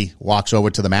lady walks over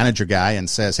to the manager guy and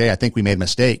says, hey, I think we made a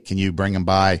mistake. Can you bring him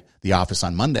by the office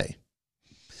on Monday?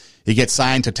 He gets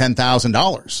signed to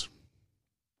 $10,000.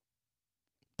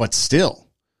 But still,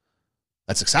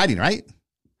 that's exciting, right?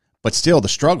 But still, the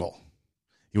struggle.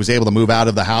 He was able to move out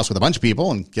of the house with a bunch of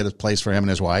people and get a place for him and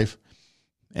his wife.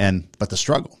 But the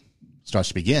struggle starts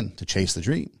to begin to chase the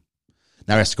dream.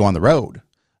 Now he has to go on the road.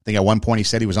 I think at one point he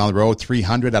said he was on the road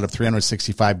 300 out of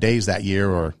 365 days that year,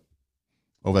 or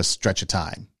over a stretch of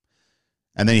time.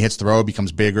 And then he hits the road,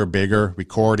 becomes bigger,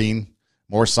 recording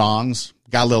more songs.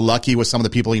 Got a little lucky with some of the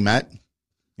people he met.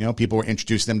 People were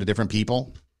introducing him to different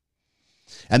people.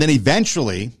 And then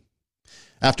eventually,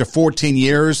 after 14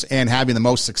 years and having the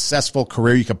most successful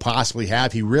career you could possibly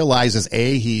have, he realizes,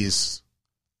 A, he's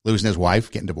losing his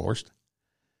wife, getting divorced.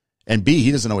 And B,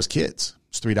 he doesn't know his kids.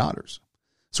 His 3 daughters.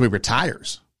 So he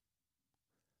retires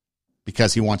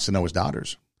because he wants to know his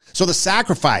daughters. So the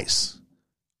sacrifice,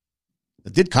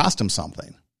 it did cost him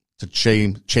something to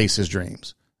chase his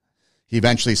dreams. He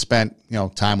eventually spent,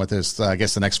 time with his,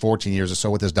 the next 14 years or so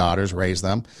with his daughters, raised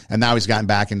them. And now he's gotten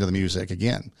back into the music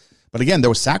again. But again, there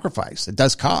was sacrifice. It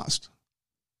does cost.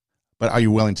 But are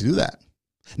you willing to do that?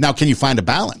 Now, can you find a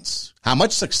balance? How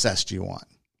much success do you want?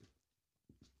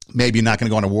 Maybe you're not going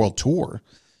to go on a world tour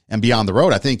and be on the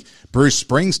road. I think Bruce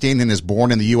Springsteen in his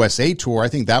Born in the USA tour, I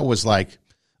think that was like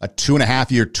a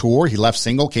 2.5-year tour. He left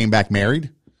single, came back married,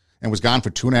 and was gone for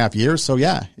 2.5 years. So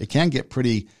yeah, it can get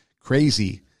pretty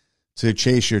crazy to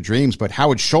chase your dreams. But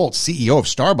Howard Schultz, CEO of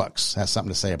Starbucks, has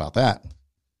something to say about that.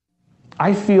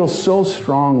 I feel so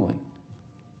strongly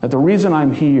that the reason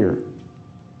I'm here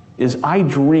is I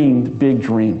dreamed big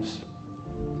dreams.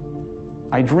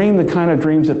 I dreamed the kind of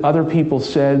dreams that other people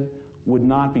said would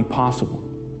not be possible.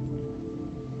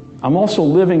 I'm also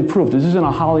living proof. This isn't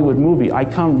a Hollywood movie. I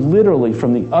come literally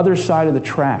from the other side of the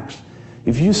tracks.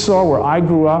 If you saw where I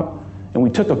grew up and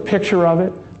we took a picture of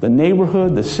it, the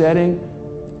neighborhood, the setting,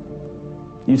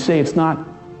 you'd say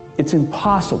it's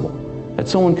impossible that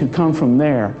someone could come from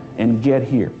there and get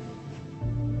here.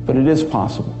 But it is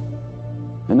possible.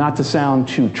 And not to sound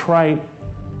too trite,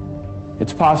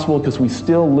 it's possible because we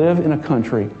still live in a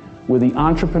country where the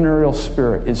entrepreneurial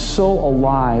spirit is so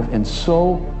alive and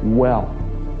so well.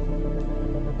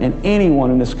 And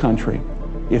anyone in this country,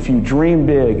 if you dream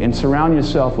big and surround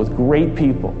yourself with great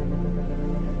people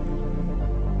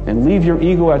and leave your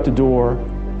ego at the door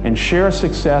and share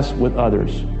success with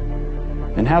others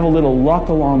and have a little luck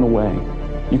along the way,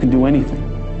 you can do anything.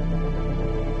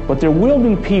 But there will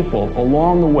be people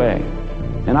along the way,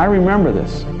 and I remember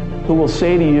this, who will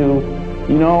say to you,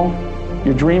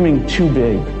 you're dreaming too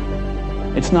big.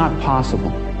 It's not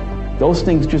possible. Those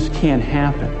things just can't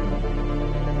happen.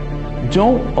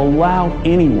 Don't allow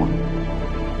anyone,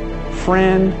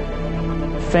 friend,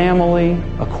 family,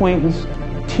 acquaintance,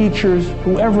 teachers,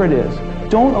 whoever it is,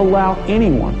 don't allow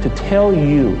anyone to tell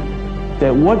you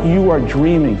that what you are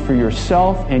dreaming for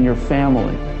yourself and your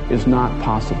family is not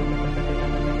possible.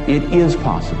 It is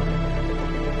possible.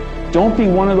 Don't be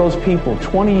one of those people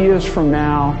 20 years from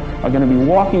now are going to be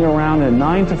walking around in a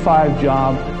 9-to-5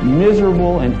 job,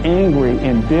 miserable and angry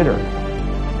and bitter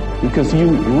because you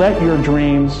let your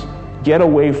dreams get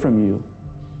away from you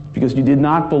because you did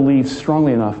not believe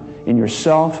strongly enough in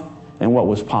yourself and what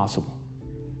was possible.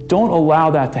 Don't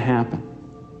allow that to happen.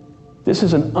 This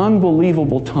is an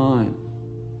unbelievable time.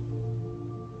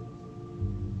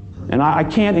 And I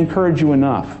can't encourage you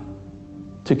enough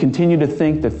to continue to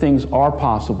think that things are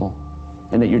possible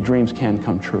and that your dreams can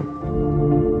come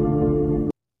true.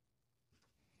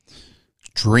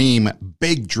 Dream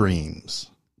big dreams.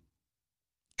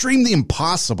 Dream the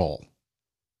impossible.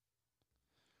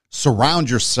 Surround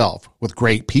yourself with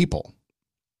great people.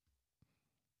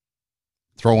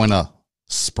 Throw in a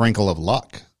sprinkle of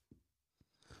luck.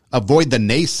 Avoid the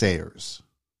naysayers.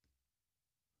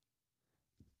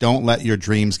 Don't let your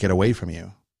dreams get away from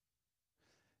you.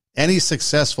 Any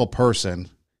successful person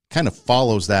kind of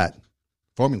follows that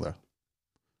formula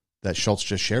that Schultz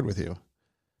just shared with you.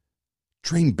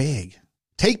 Dream big.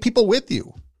 Take people with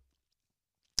you.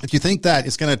 If you think that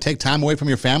it's going to take time away from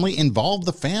your family, involve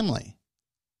the family.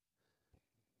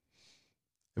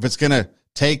 If it's going to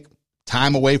take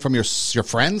time away from your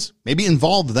friends, maybe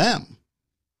involve them.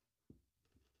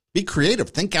 Be creative.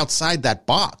 Think outside that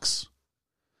box.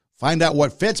 Find out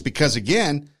what fits because,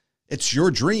 again, it's your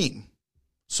dream.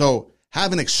 So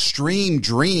have an extreme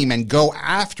dream and go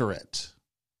after it.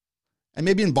 And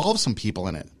maybe involve some people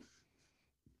in it.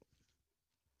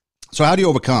 So how do you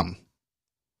overcome?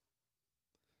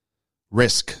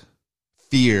 Risk,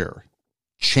 fear,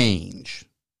 change.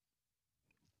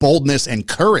 Boldness and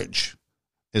courage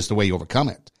is the way you overcome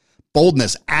it.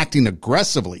 Boldness, acting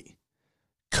aggressively.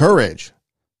 Courage,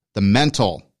 the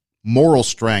mental, moral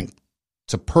strength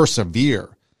to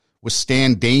persevere,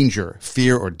 withstand danger,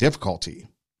 fear, or difficulty.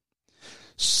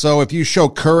 So if you show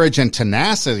courage and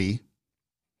tenacity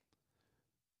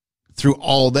through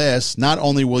all this, not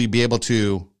only will you be able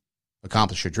to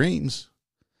accomplish your dreams,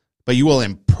 but you will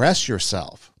impress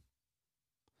yourself.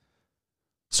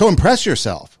 So impress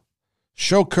yourself.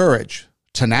 Show courage,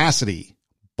 tenacity,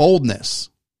 boldness.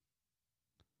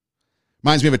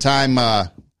 Reminds me of a time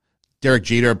Derek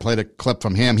Jeter, played a clip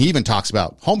from him. He even talks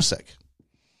about homesick.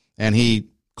 And he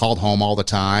called home all the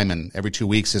time, and every 2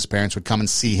 weeks his parents would come and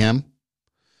see him.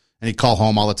 And he'd call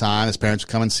home all the time. His parents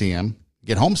would come and see him,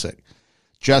 get homesick.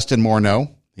 Justin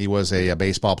Morneau, he was a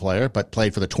baseball player, but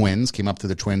played for the Twins, came up through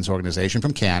the Twins organization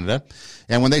from Canada.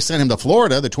 And when they sent him to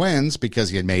Florida, the Twins, because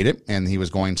he had made it and he was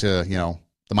going to,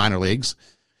 the minor leagues,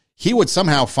 he would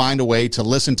somehow find a way to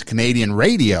listen to Canadian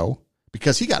radio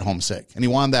because he got homesick and he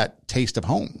wanted that taste of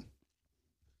home.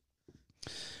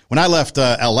 When I left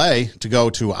L.A. to go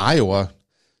to Iowa,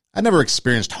 I never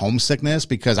experienced homesickness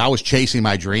because I was chasing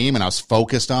my dream and I was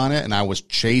focused on it and I was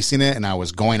chasing it and I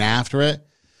was going after it.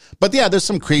 But yeah, there's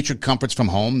some creature comforts from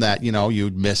home that,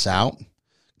 you'd miss out,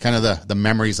 kind of the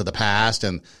memories of the past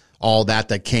and all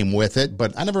that came with it.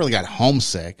 But I never really got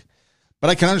homesick. But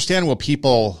I can understand what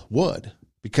people would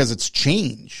because it's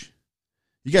change.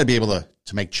 You got to be able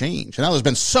to make change. And now there's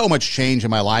been so much change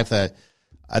in my life that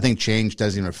I think change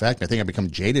doesn't even affect me. I think I've become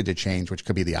jaded to change, which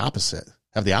could be the opposite,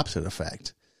 have the opposite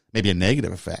effect, maybe a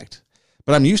negative effect.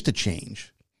 But I'm used to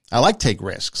change. I like to take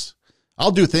risks.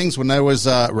 I'll do things when there was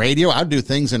radio. I'd do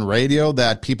things in radio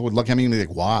that people would look at me and be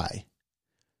like, why?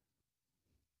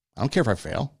 I don't care if I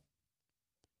fail.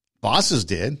 Bosses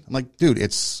did. I'm like, dude,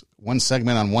 it's one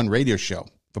segment on one radio show.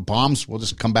 If it bombs, we'll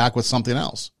just come back with something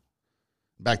else.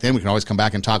 Back then, we can always come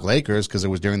back and talk Lakers because it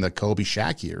was during the Kobe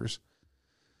Shaq years.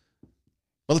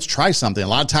 But let's try something. A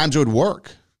lot of times it would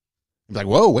work. I'd be like,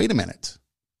 whoa, wait a minute.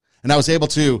 And I was able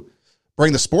to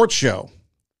bring the sports show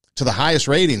to the highest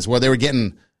ratings where they were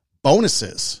getting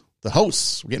bonuses. The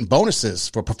hosts were getting bonuses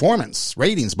for performance,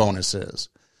 ratings bonuses.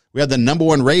 We had the number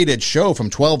one rated show from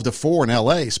 12 to 4 in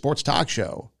L.A., sports talk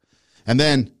show. And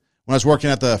then when I was working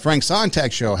at the Frank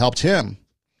Sontag show, helped him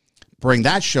bring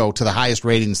that show to the highest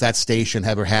ratings that station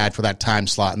ever had for that time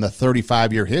slot in the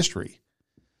 35-year history.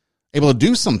 Able to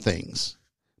do some things,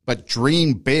 but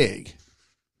dream big.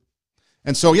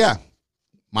 And so, yeah,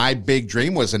 my big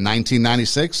dream was in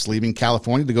 1996, leaving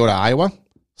California to go to Iowa,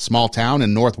 small town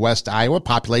in northwest Iowa,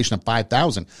 population of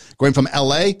 5,000. Going from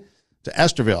L.A. to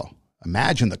Estherville.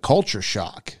 Imagine the culture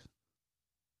shock.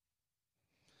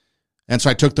 And so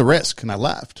I took the risk and I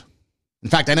left. In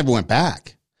fact, I never went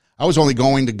back. I was only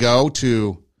going to go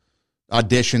to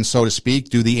audition, so to speak,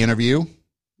 do the interview,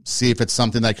 see if it's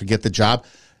something that could get the job,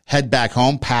 head back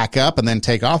home, pack up, and then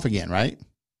take off again, right?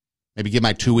 Maybe give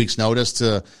my 2 weeks notice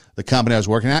to the company I was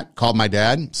working at, called my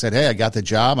dad, said, hey, I got the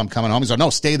job, I'm coming home. He said,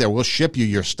 no, stay there, we'll ship you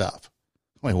your stuff.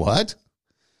 Wait, what?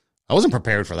 I wasn't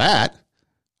prepared for that.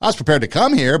 I was prepared to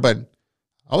come here, but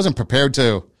I wasn't prepared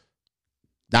to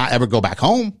not ever go back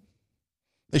home.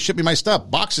 They shipped me my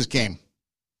stuff. Boxes came.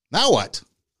 Now what?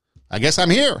 I guess I'm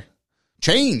here.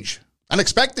 Change.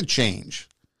 Unexpected change.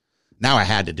 Now I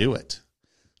had to do it.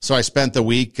 So I spent the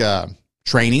week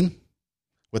training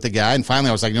with the guy, and finally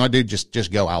I was like, you know what, dude,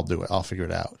 just go. I'll do it. I'll figure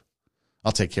it out.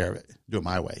 I'll take care of it. Do it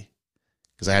my way.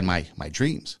 Because I had my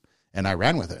dreams, and I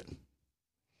ran with it.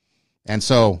 And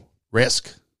so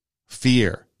risk,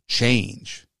 fear,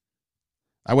 change.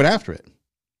 I went after it.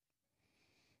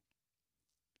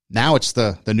 Now it's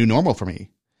the new normal for me.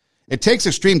 It takes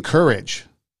extreme courage.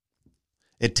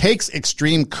 It takes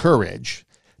extreme courage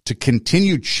to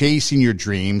continue chasing your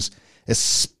dreams,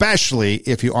 especially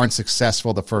if you aren't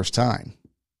successful the first time.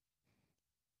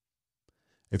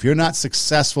 If you're not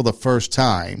successful the first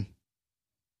time,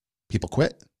 people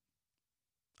quit.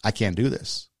 I can't do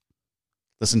this.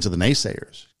 Listen to the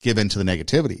naysayers. Give in to the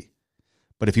negativity.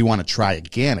 But if you want to try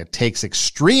again, it takes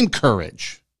extreme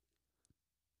courage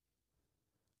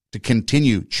to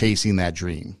continue chasing that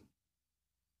dream.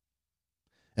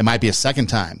 It might be a second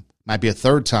time, might be a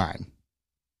third time.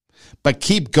 But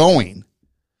keep going,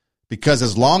 because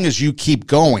as long as you keep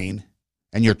going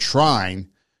and you're trying,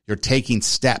 you're taking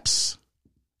steps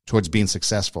towards being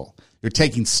successful. You're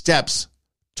taking steps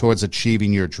towards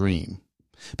achieving your dream.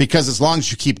 Because as long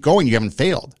as you keep going, you haven't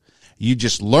failed. You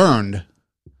just learned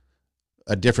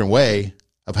a different way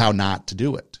of how not to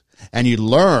do it. And you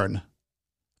learn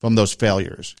from those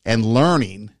failures. And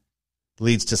learning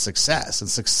leads to success. And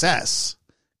success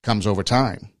comes over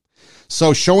time.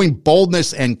 So showing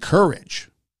boldness and courage,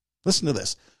 listen to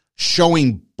this,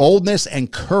 showing boldness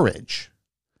and courage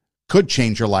could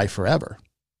change your life forever.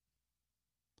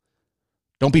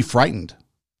 Don't be frightened.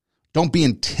 Don't be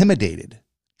intimidated.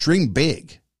 Dream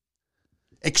big.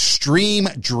 Extreme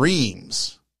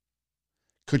dreams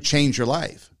could change your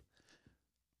life.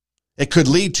 It could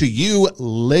lead to you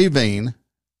living.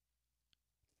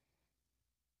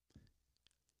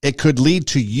 It could lead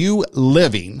to you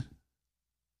living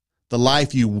the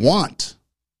life you want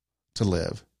to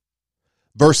live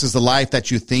versus the life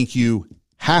that you think you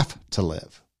have to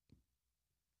live.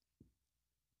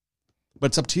 But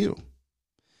it's up to you.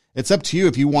 It's up to you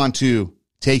if you want to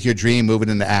take your dream, move it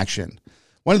into action.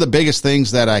 One of the biggest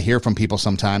things that I hear from people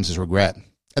sometimes is regret.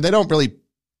 And they don't really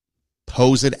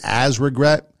pose it as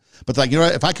regret, but like, you know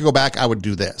what, if I could go back, I would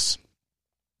do this.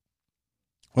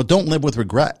 Well, don't live with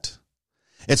regret.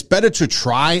 It's better to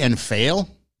try and fail.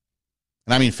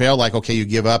 And I mean fail like, okay, you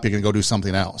give up, you're going to go do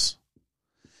something else.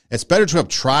 It's better to have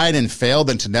tried and failed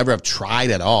than to never have tried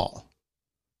at all.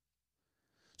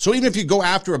 So even if you go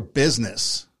after a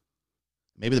business,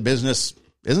 maybe the business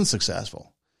isn't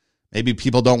successful. Maybe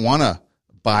people don't want to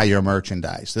buy your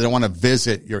merchandise. They don't want to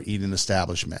visit your eating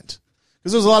establishment.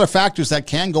 Because there's a lot of factors that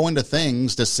can go into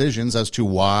decisions as to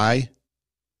why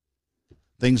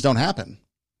things don't happen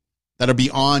that are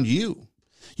beyond you.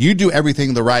 You do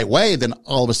everything the right way, then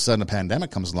all of a sudden a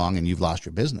pandemic comes along and you've lost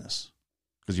your business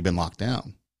because you've been locked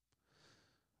down.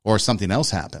 Or something else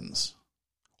happens.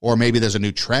 Or maybe there's a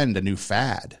new trend, a new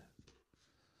fad.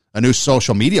 A new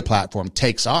social media platform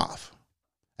takes off.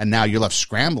 And now you're left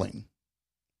scrambling.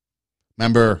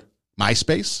 Remember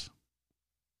MySpace?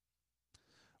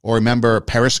 Or remember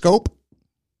Periscope?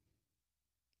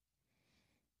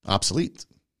 Obsolete.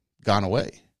 Gone away.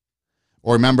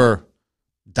 Or remember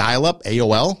dial-up,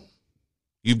 AOL?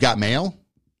 You've got mail?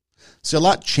 So a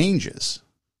lot changes.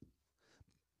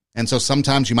 And so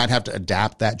sometimes you might have to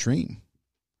adapt that dream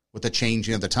with the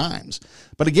changing of the times.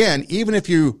 But again, even if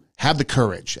you have the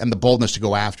courage and the boldness to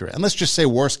go after it, and let's just say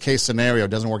worst case scenario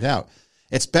doesn't work out,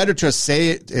 it's better to say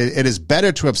it is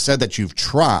better to have said that you've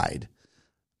tried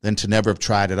than to never have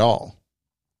tried at all.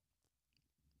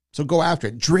 So go after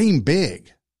it. Dream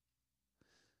big.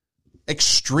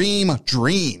 Extreme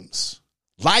dreams.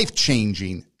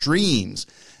 Life-changing dreams.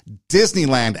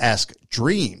 Disneyland-esque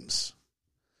dreams.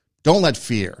 Don't let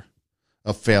fear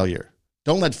of failure.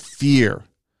 Don't let fear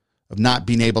of not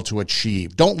being able to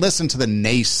achieve. Don't listen to the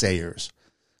naysayers.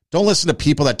 Don't listen to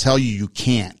people that tell you you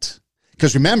can't.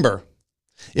 Because remember,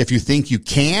 if you think you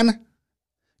can,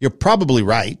 you're probably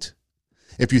right.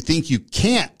 If you think you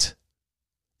can't,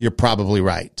 you're probably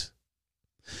right.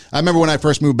 I remember when I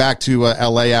first moved back to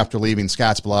L.A. after leaving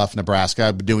Scottsbluff, Nebraska.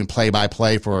 I've been doing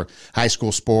play-by-play for high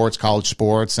school sports, college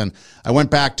sports, and I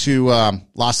went back to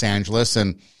Los Angeles,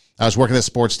 and I was working at a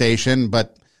sports station,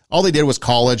 but all they did was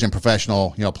college and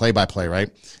professional, play-by-play, right?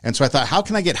 And so I thought, how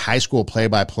can I get high school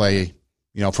play-by-play,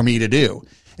 for me to do?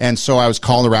 And so I was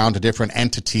calling around to different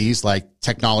entities like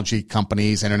technology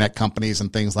companies, internet companies,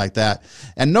 and things like that.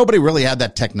 And nobody really had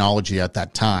that technology at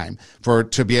that time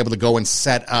to be able to go and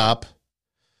set up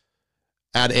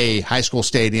at a high school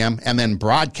stadium and then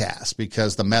broadcast,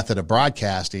 because the method of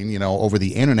broadcasting, over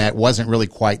the internet wasn't really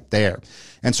quite there.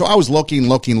 And so I was looking,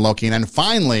 and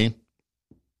finally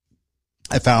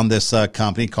I found this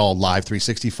company called Live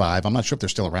 365. I'm not sure if they're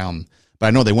still around, but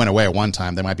I know they went away at one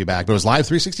time. They might be back, but it was Live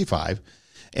 365.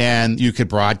 And you could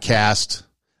broadcast.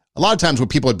 A lot of times when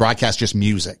people would broadcast just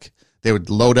music, they would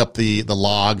load up the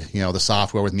log, the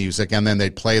software with music, and then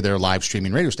they'd play their live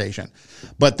streaming radio station.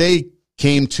 But they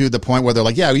came to the point where they're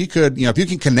like, yeah, you could, if you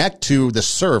can connect to the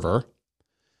server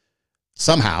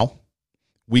somehow,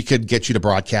 we could get you to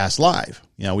broadcast live.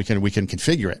 We can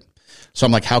configure it. So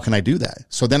I'm like, how can I do that?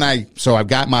 So then I've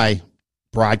got my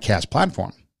broadcast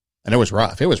platform, and it was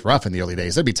rough. It was rough in the early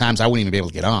days. There'd be times I wouldn't even be able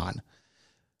to get on.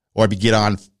 or I'd get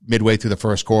on midway through the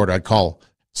first quarter. I'd call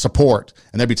support,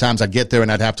 and there'd be times I'd get there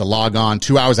and I'd have to log on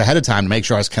 2 hours ahead of time to make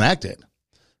sure I was connected.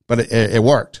 But it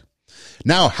worked.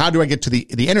 Now, how do I get to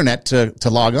the internet to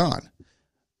log on?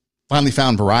 Finally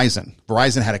found Verizon.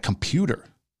 Verizon had a computer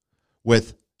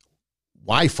with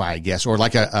Wi-Fi, I guess, or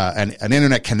like an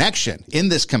internet connection in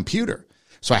this computer.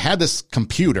 So I had this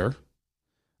computer,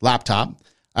 laptop.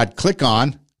 I'd click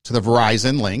on to the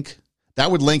Verizon link.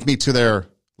 That would link me to their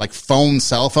like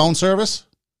cell phone service,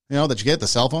 that you get, the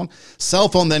cell phone. Cell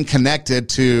phone then connected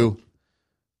to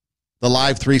the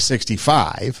Live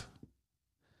 365.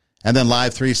 And then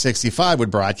Live 365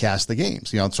 would broadcast the games,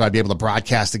 so I'd be able to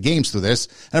broadcast the games through this.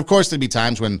 And of course, there'd be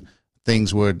times when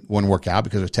things wouldn't work out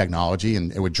because of technology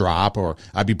and it would drop, or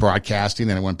I'd be broadcasting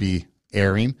and it wouldn't be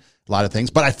airing, a lot of things.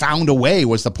 But I found a way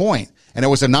was the point. And it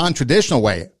was a non-traditional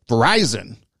way,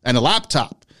 Verizon and a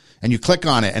laptop. And you click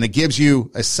on it and it gives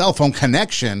you a cell phone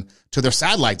connection to their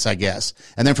satellites, I guess.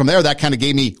 And then from there, that kind of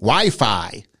gave me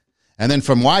Wi-Fi. And then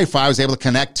from Wi-Fi, I was able to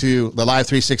connect to the Live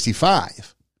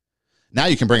 365. Now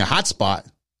you can bring a hotspot.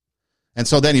 And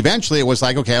so then eventually it was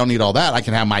like, okay, I don't need all that. I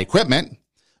can have my equipment,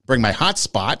 bring my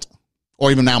hotspot,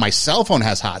 or even now my cell phone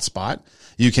has hotspot.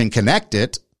 You can connect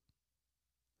it.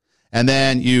 And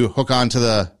then you hook onto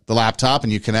the laptop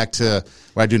and you connect to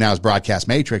what I do now is Broadcast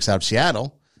Matrix out of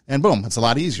Seattle. And boom, it's a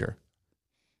lot easier.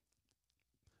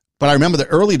 But I remember the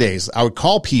early days, I would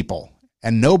call people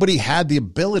and nobody had the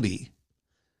ability.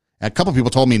 And a couple of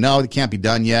people told me, no, it can't be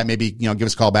done yet. Maybe, give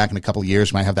us a call back in a couple of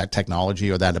years. We might have that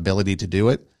technology or that ability to do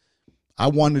it. I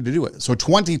wanted to do it. So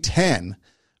 2010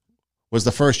 was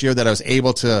the first year that I was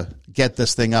able to get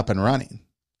this thing up and running.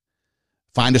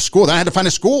 Find a school. Then I had to find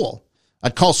a school.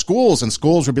 I'd call schools and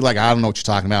schools would be like, I don't know what you're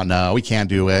talking about. No, we can't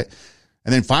do it.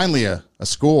 And then finally a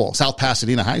school, South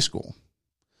Pasadena High School.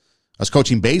 I was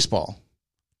coaching baseball.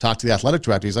 Talked to the athletic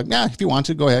director. He's like, yeah, if you want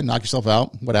to, go ahead, knock yourself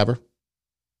out, whatever.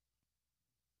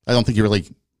 I don't think he really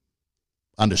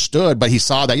understood, but he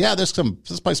saw that, there's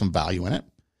probably some value in it.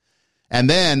 And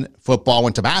then football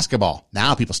went to basketball.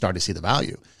 Now people started to see the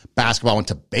value. Basketball went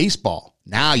to baseball.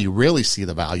 Now you really see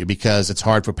the value because it's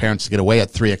hard for parents to get away at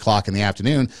 3 o'clock in the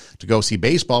afternoon to go see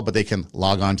baseball, but they can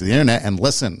log on to the internet and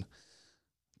listen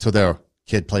to their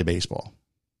kid play baseball.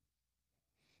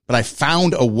 But I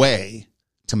found a way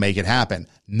to make it happen.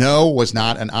 No was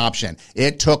not an option.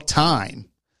 It took time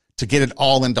to get it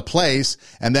all into place.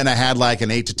 And then I had like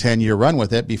an 8 to 10 year run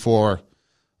with it before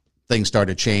things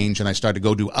started to change and I started to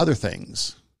go do other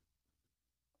things.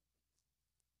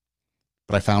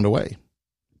 But I found a way.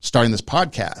 Starting this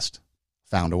podcast,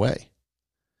 found a way.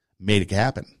 Made it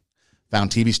happen.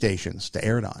 Found TV stations to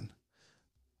air it on.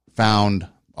 Found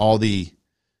all the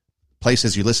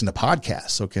places you listen to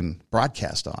podcasts so it can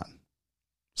broadcast on.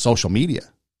 Social media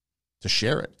to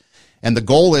share it. And the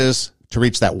goal is to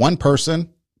reach that one person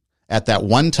at that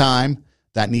one time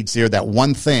that needs to hear that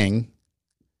one thing,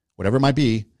 whatever it might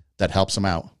be, that helps them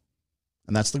out.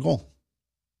 And that's the goal.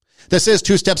 This is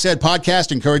Two Steps Ahead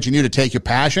Podcast, encouraging you to take your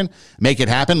passion, make it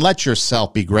happen, let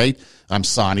yourself be great. I'm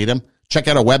Son Edom. Check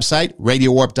out our website,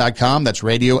 RadioWarp.com. That's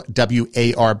radio,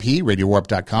 W-A-R-P,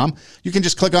 RadioWarp.com. You can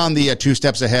just click on the Two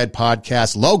Steps Ahead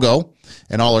Podcast logo,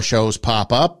 and all our shows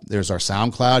pop up. There's our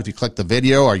SoundCloud. If you click the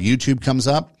video, our YouTube comes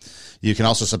up. You can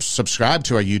also subscribe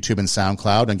to our YouTube and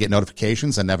SoundCloud and get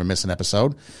notifications and never miss an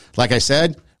episode. Like I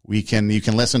said, you can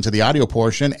listen to the audio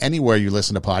portion anywhere you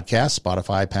listen to podcasts,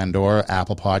 Spotify, Pandora,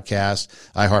 Apple Podcasts,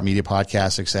 iHeartMedia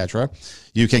Podcasts, etc.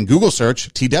 You can Google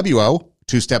search TWO,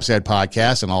 Two Steps Ahead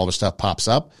Podcast, and all the stuff pops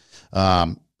up.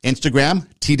 Instagram,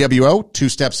 TWO, Two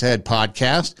Steps Ahead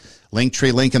Podcast.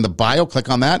 Linktree link in the bio. Click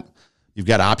on that. You've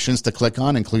got options to click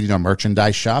on, including our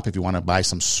merchandise shop if you want to buy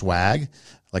some swag.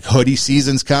 Like hoodie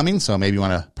season's coming, so maybe you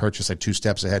want to purchase a Two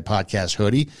Steps Ahead Podcast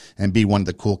hoodie and be one of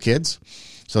the cool kids.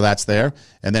 So that's there.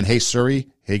 And then, hey Siri,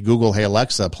 hey Google, hey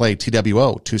Alexa, play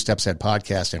TWO, Two Steps Ahead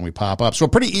Podcast, and we pop up. So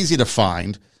pretty easy to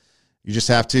find. You just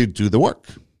have to do the work.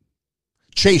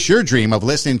 Chase your dream of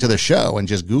listening to the show and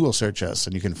just Google search us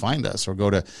and you can find us, or go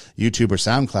to YouTube or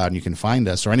SoundCloud and you can find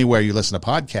us, or anywhere you listen to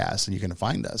podcasts and you can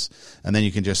find us. And then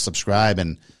you can just subscribe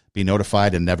and be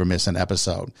notified and never miss an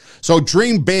episode. So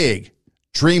dream big,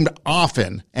 dream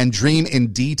often, and dream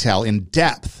in detail, in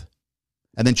depth,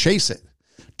 and then chase it.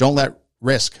 Don't let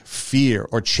risk, fear,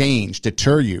 or change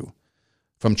deter you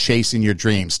from chasing your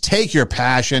dreams. Take your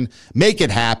passion, make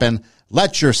it happen.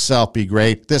 Let yourself be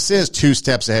great. This is Two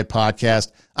Steps Ahead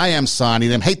Podcast. I am Son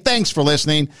Edom. Hey, thanks for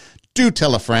listening. Do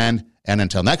tell a friend. And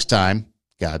until next time,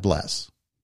 God bless.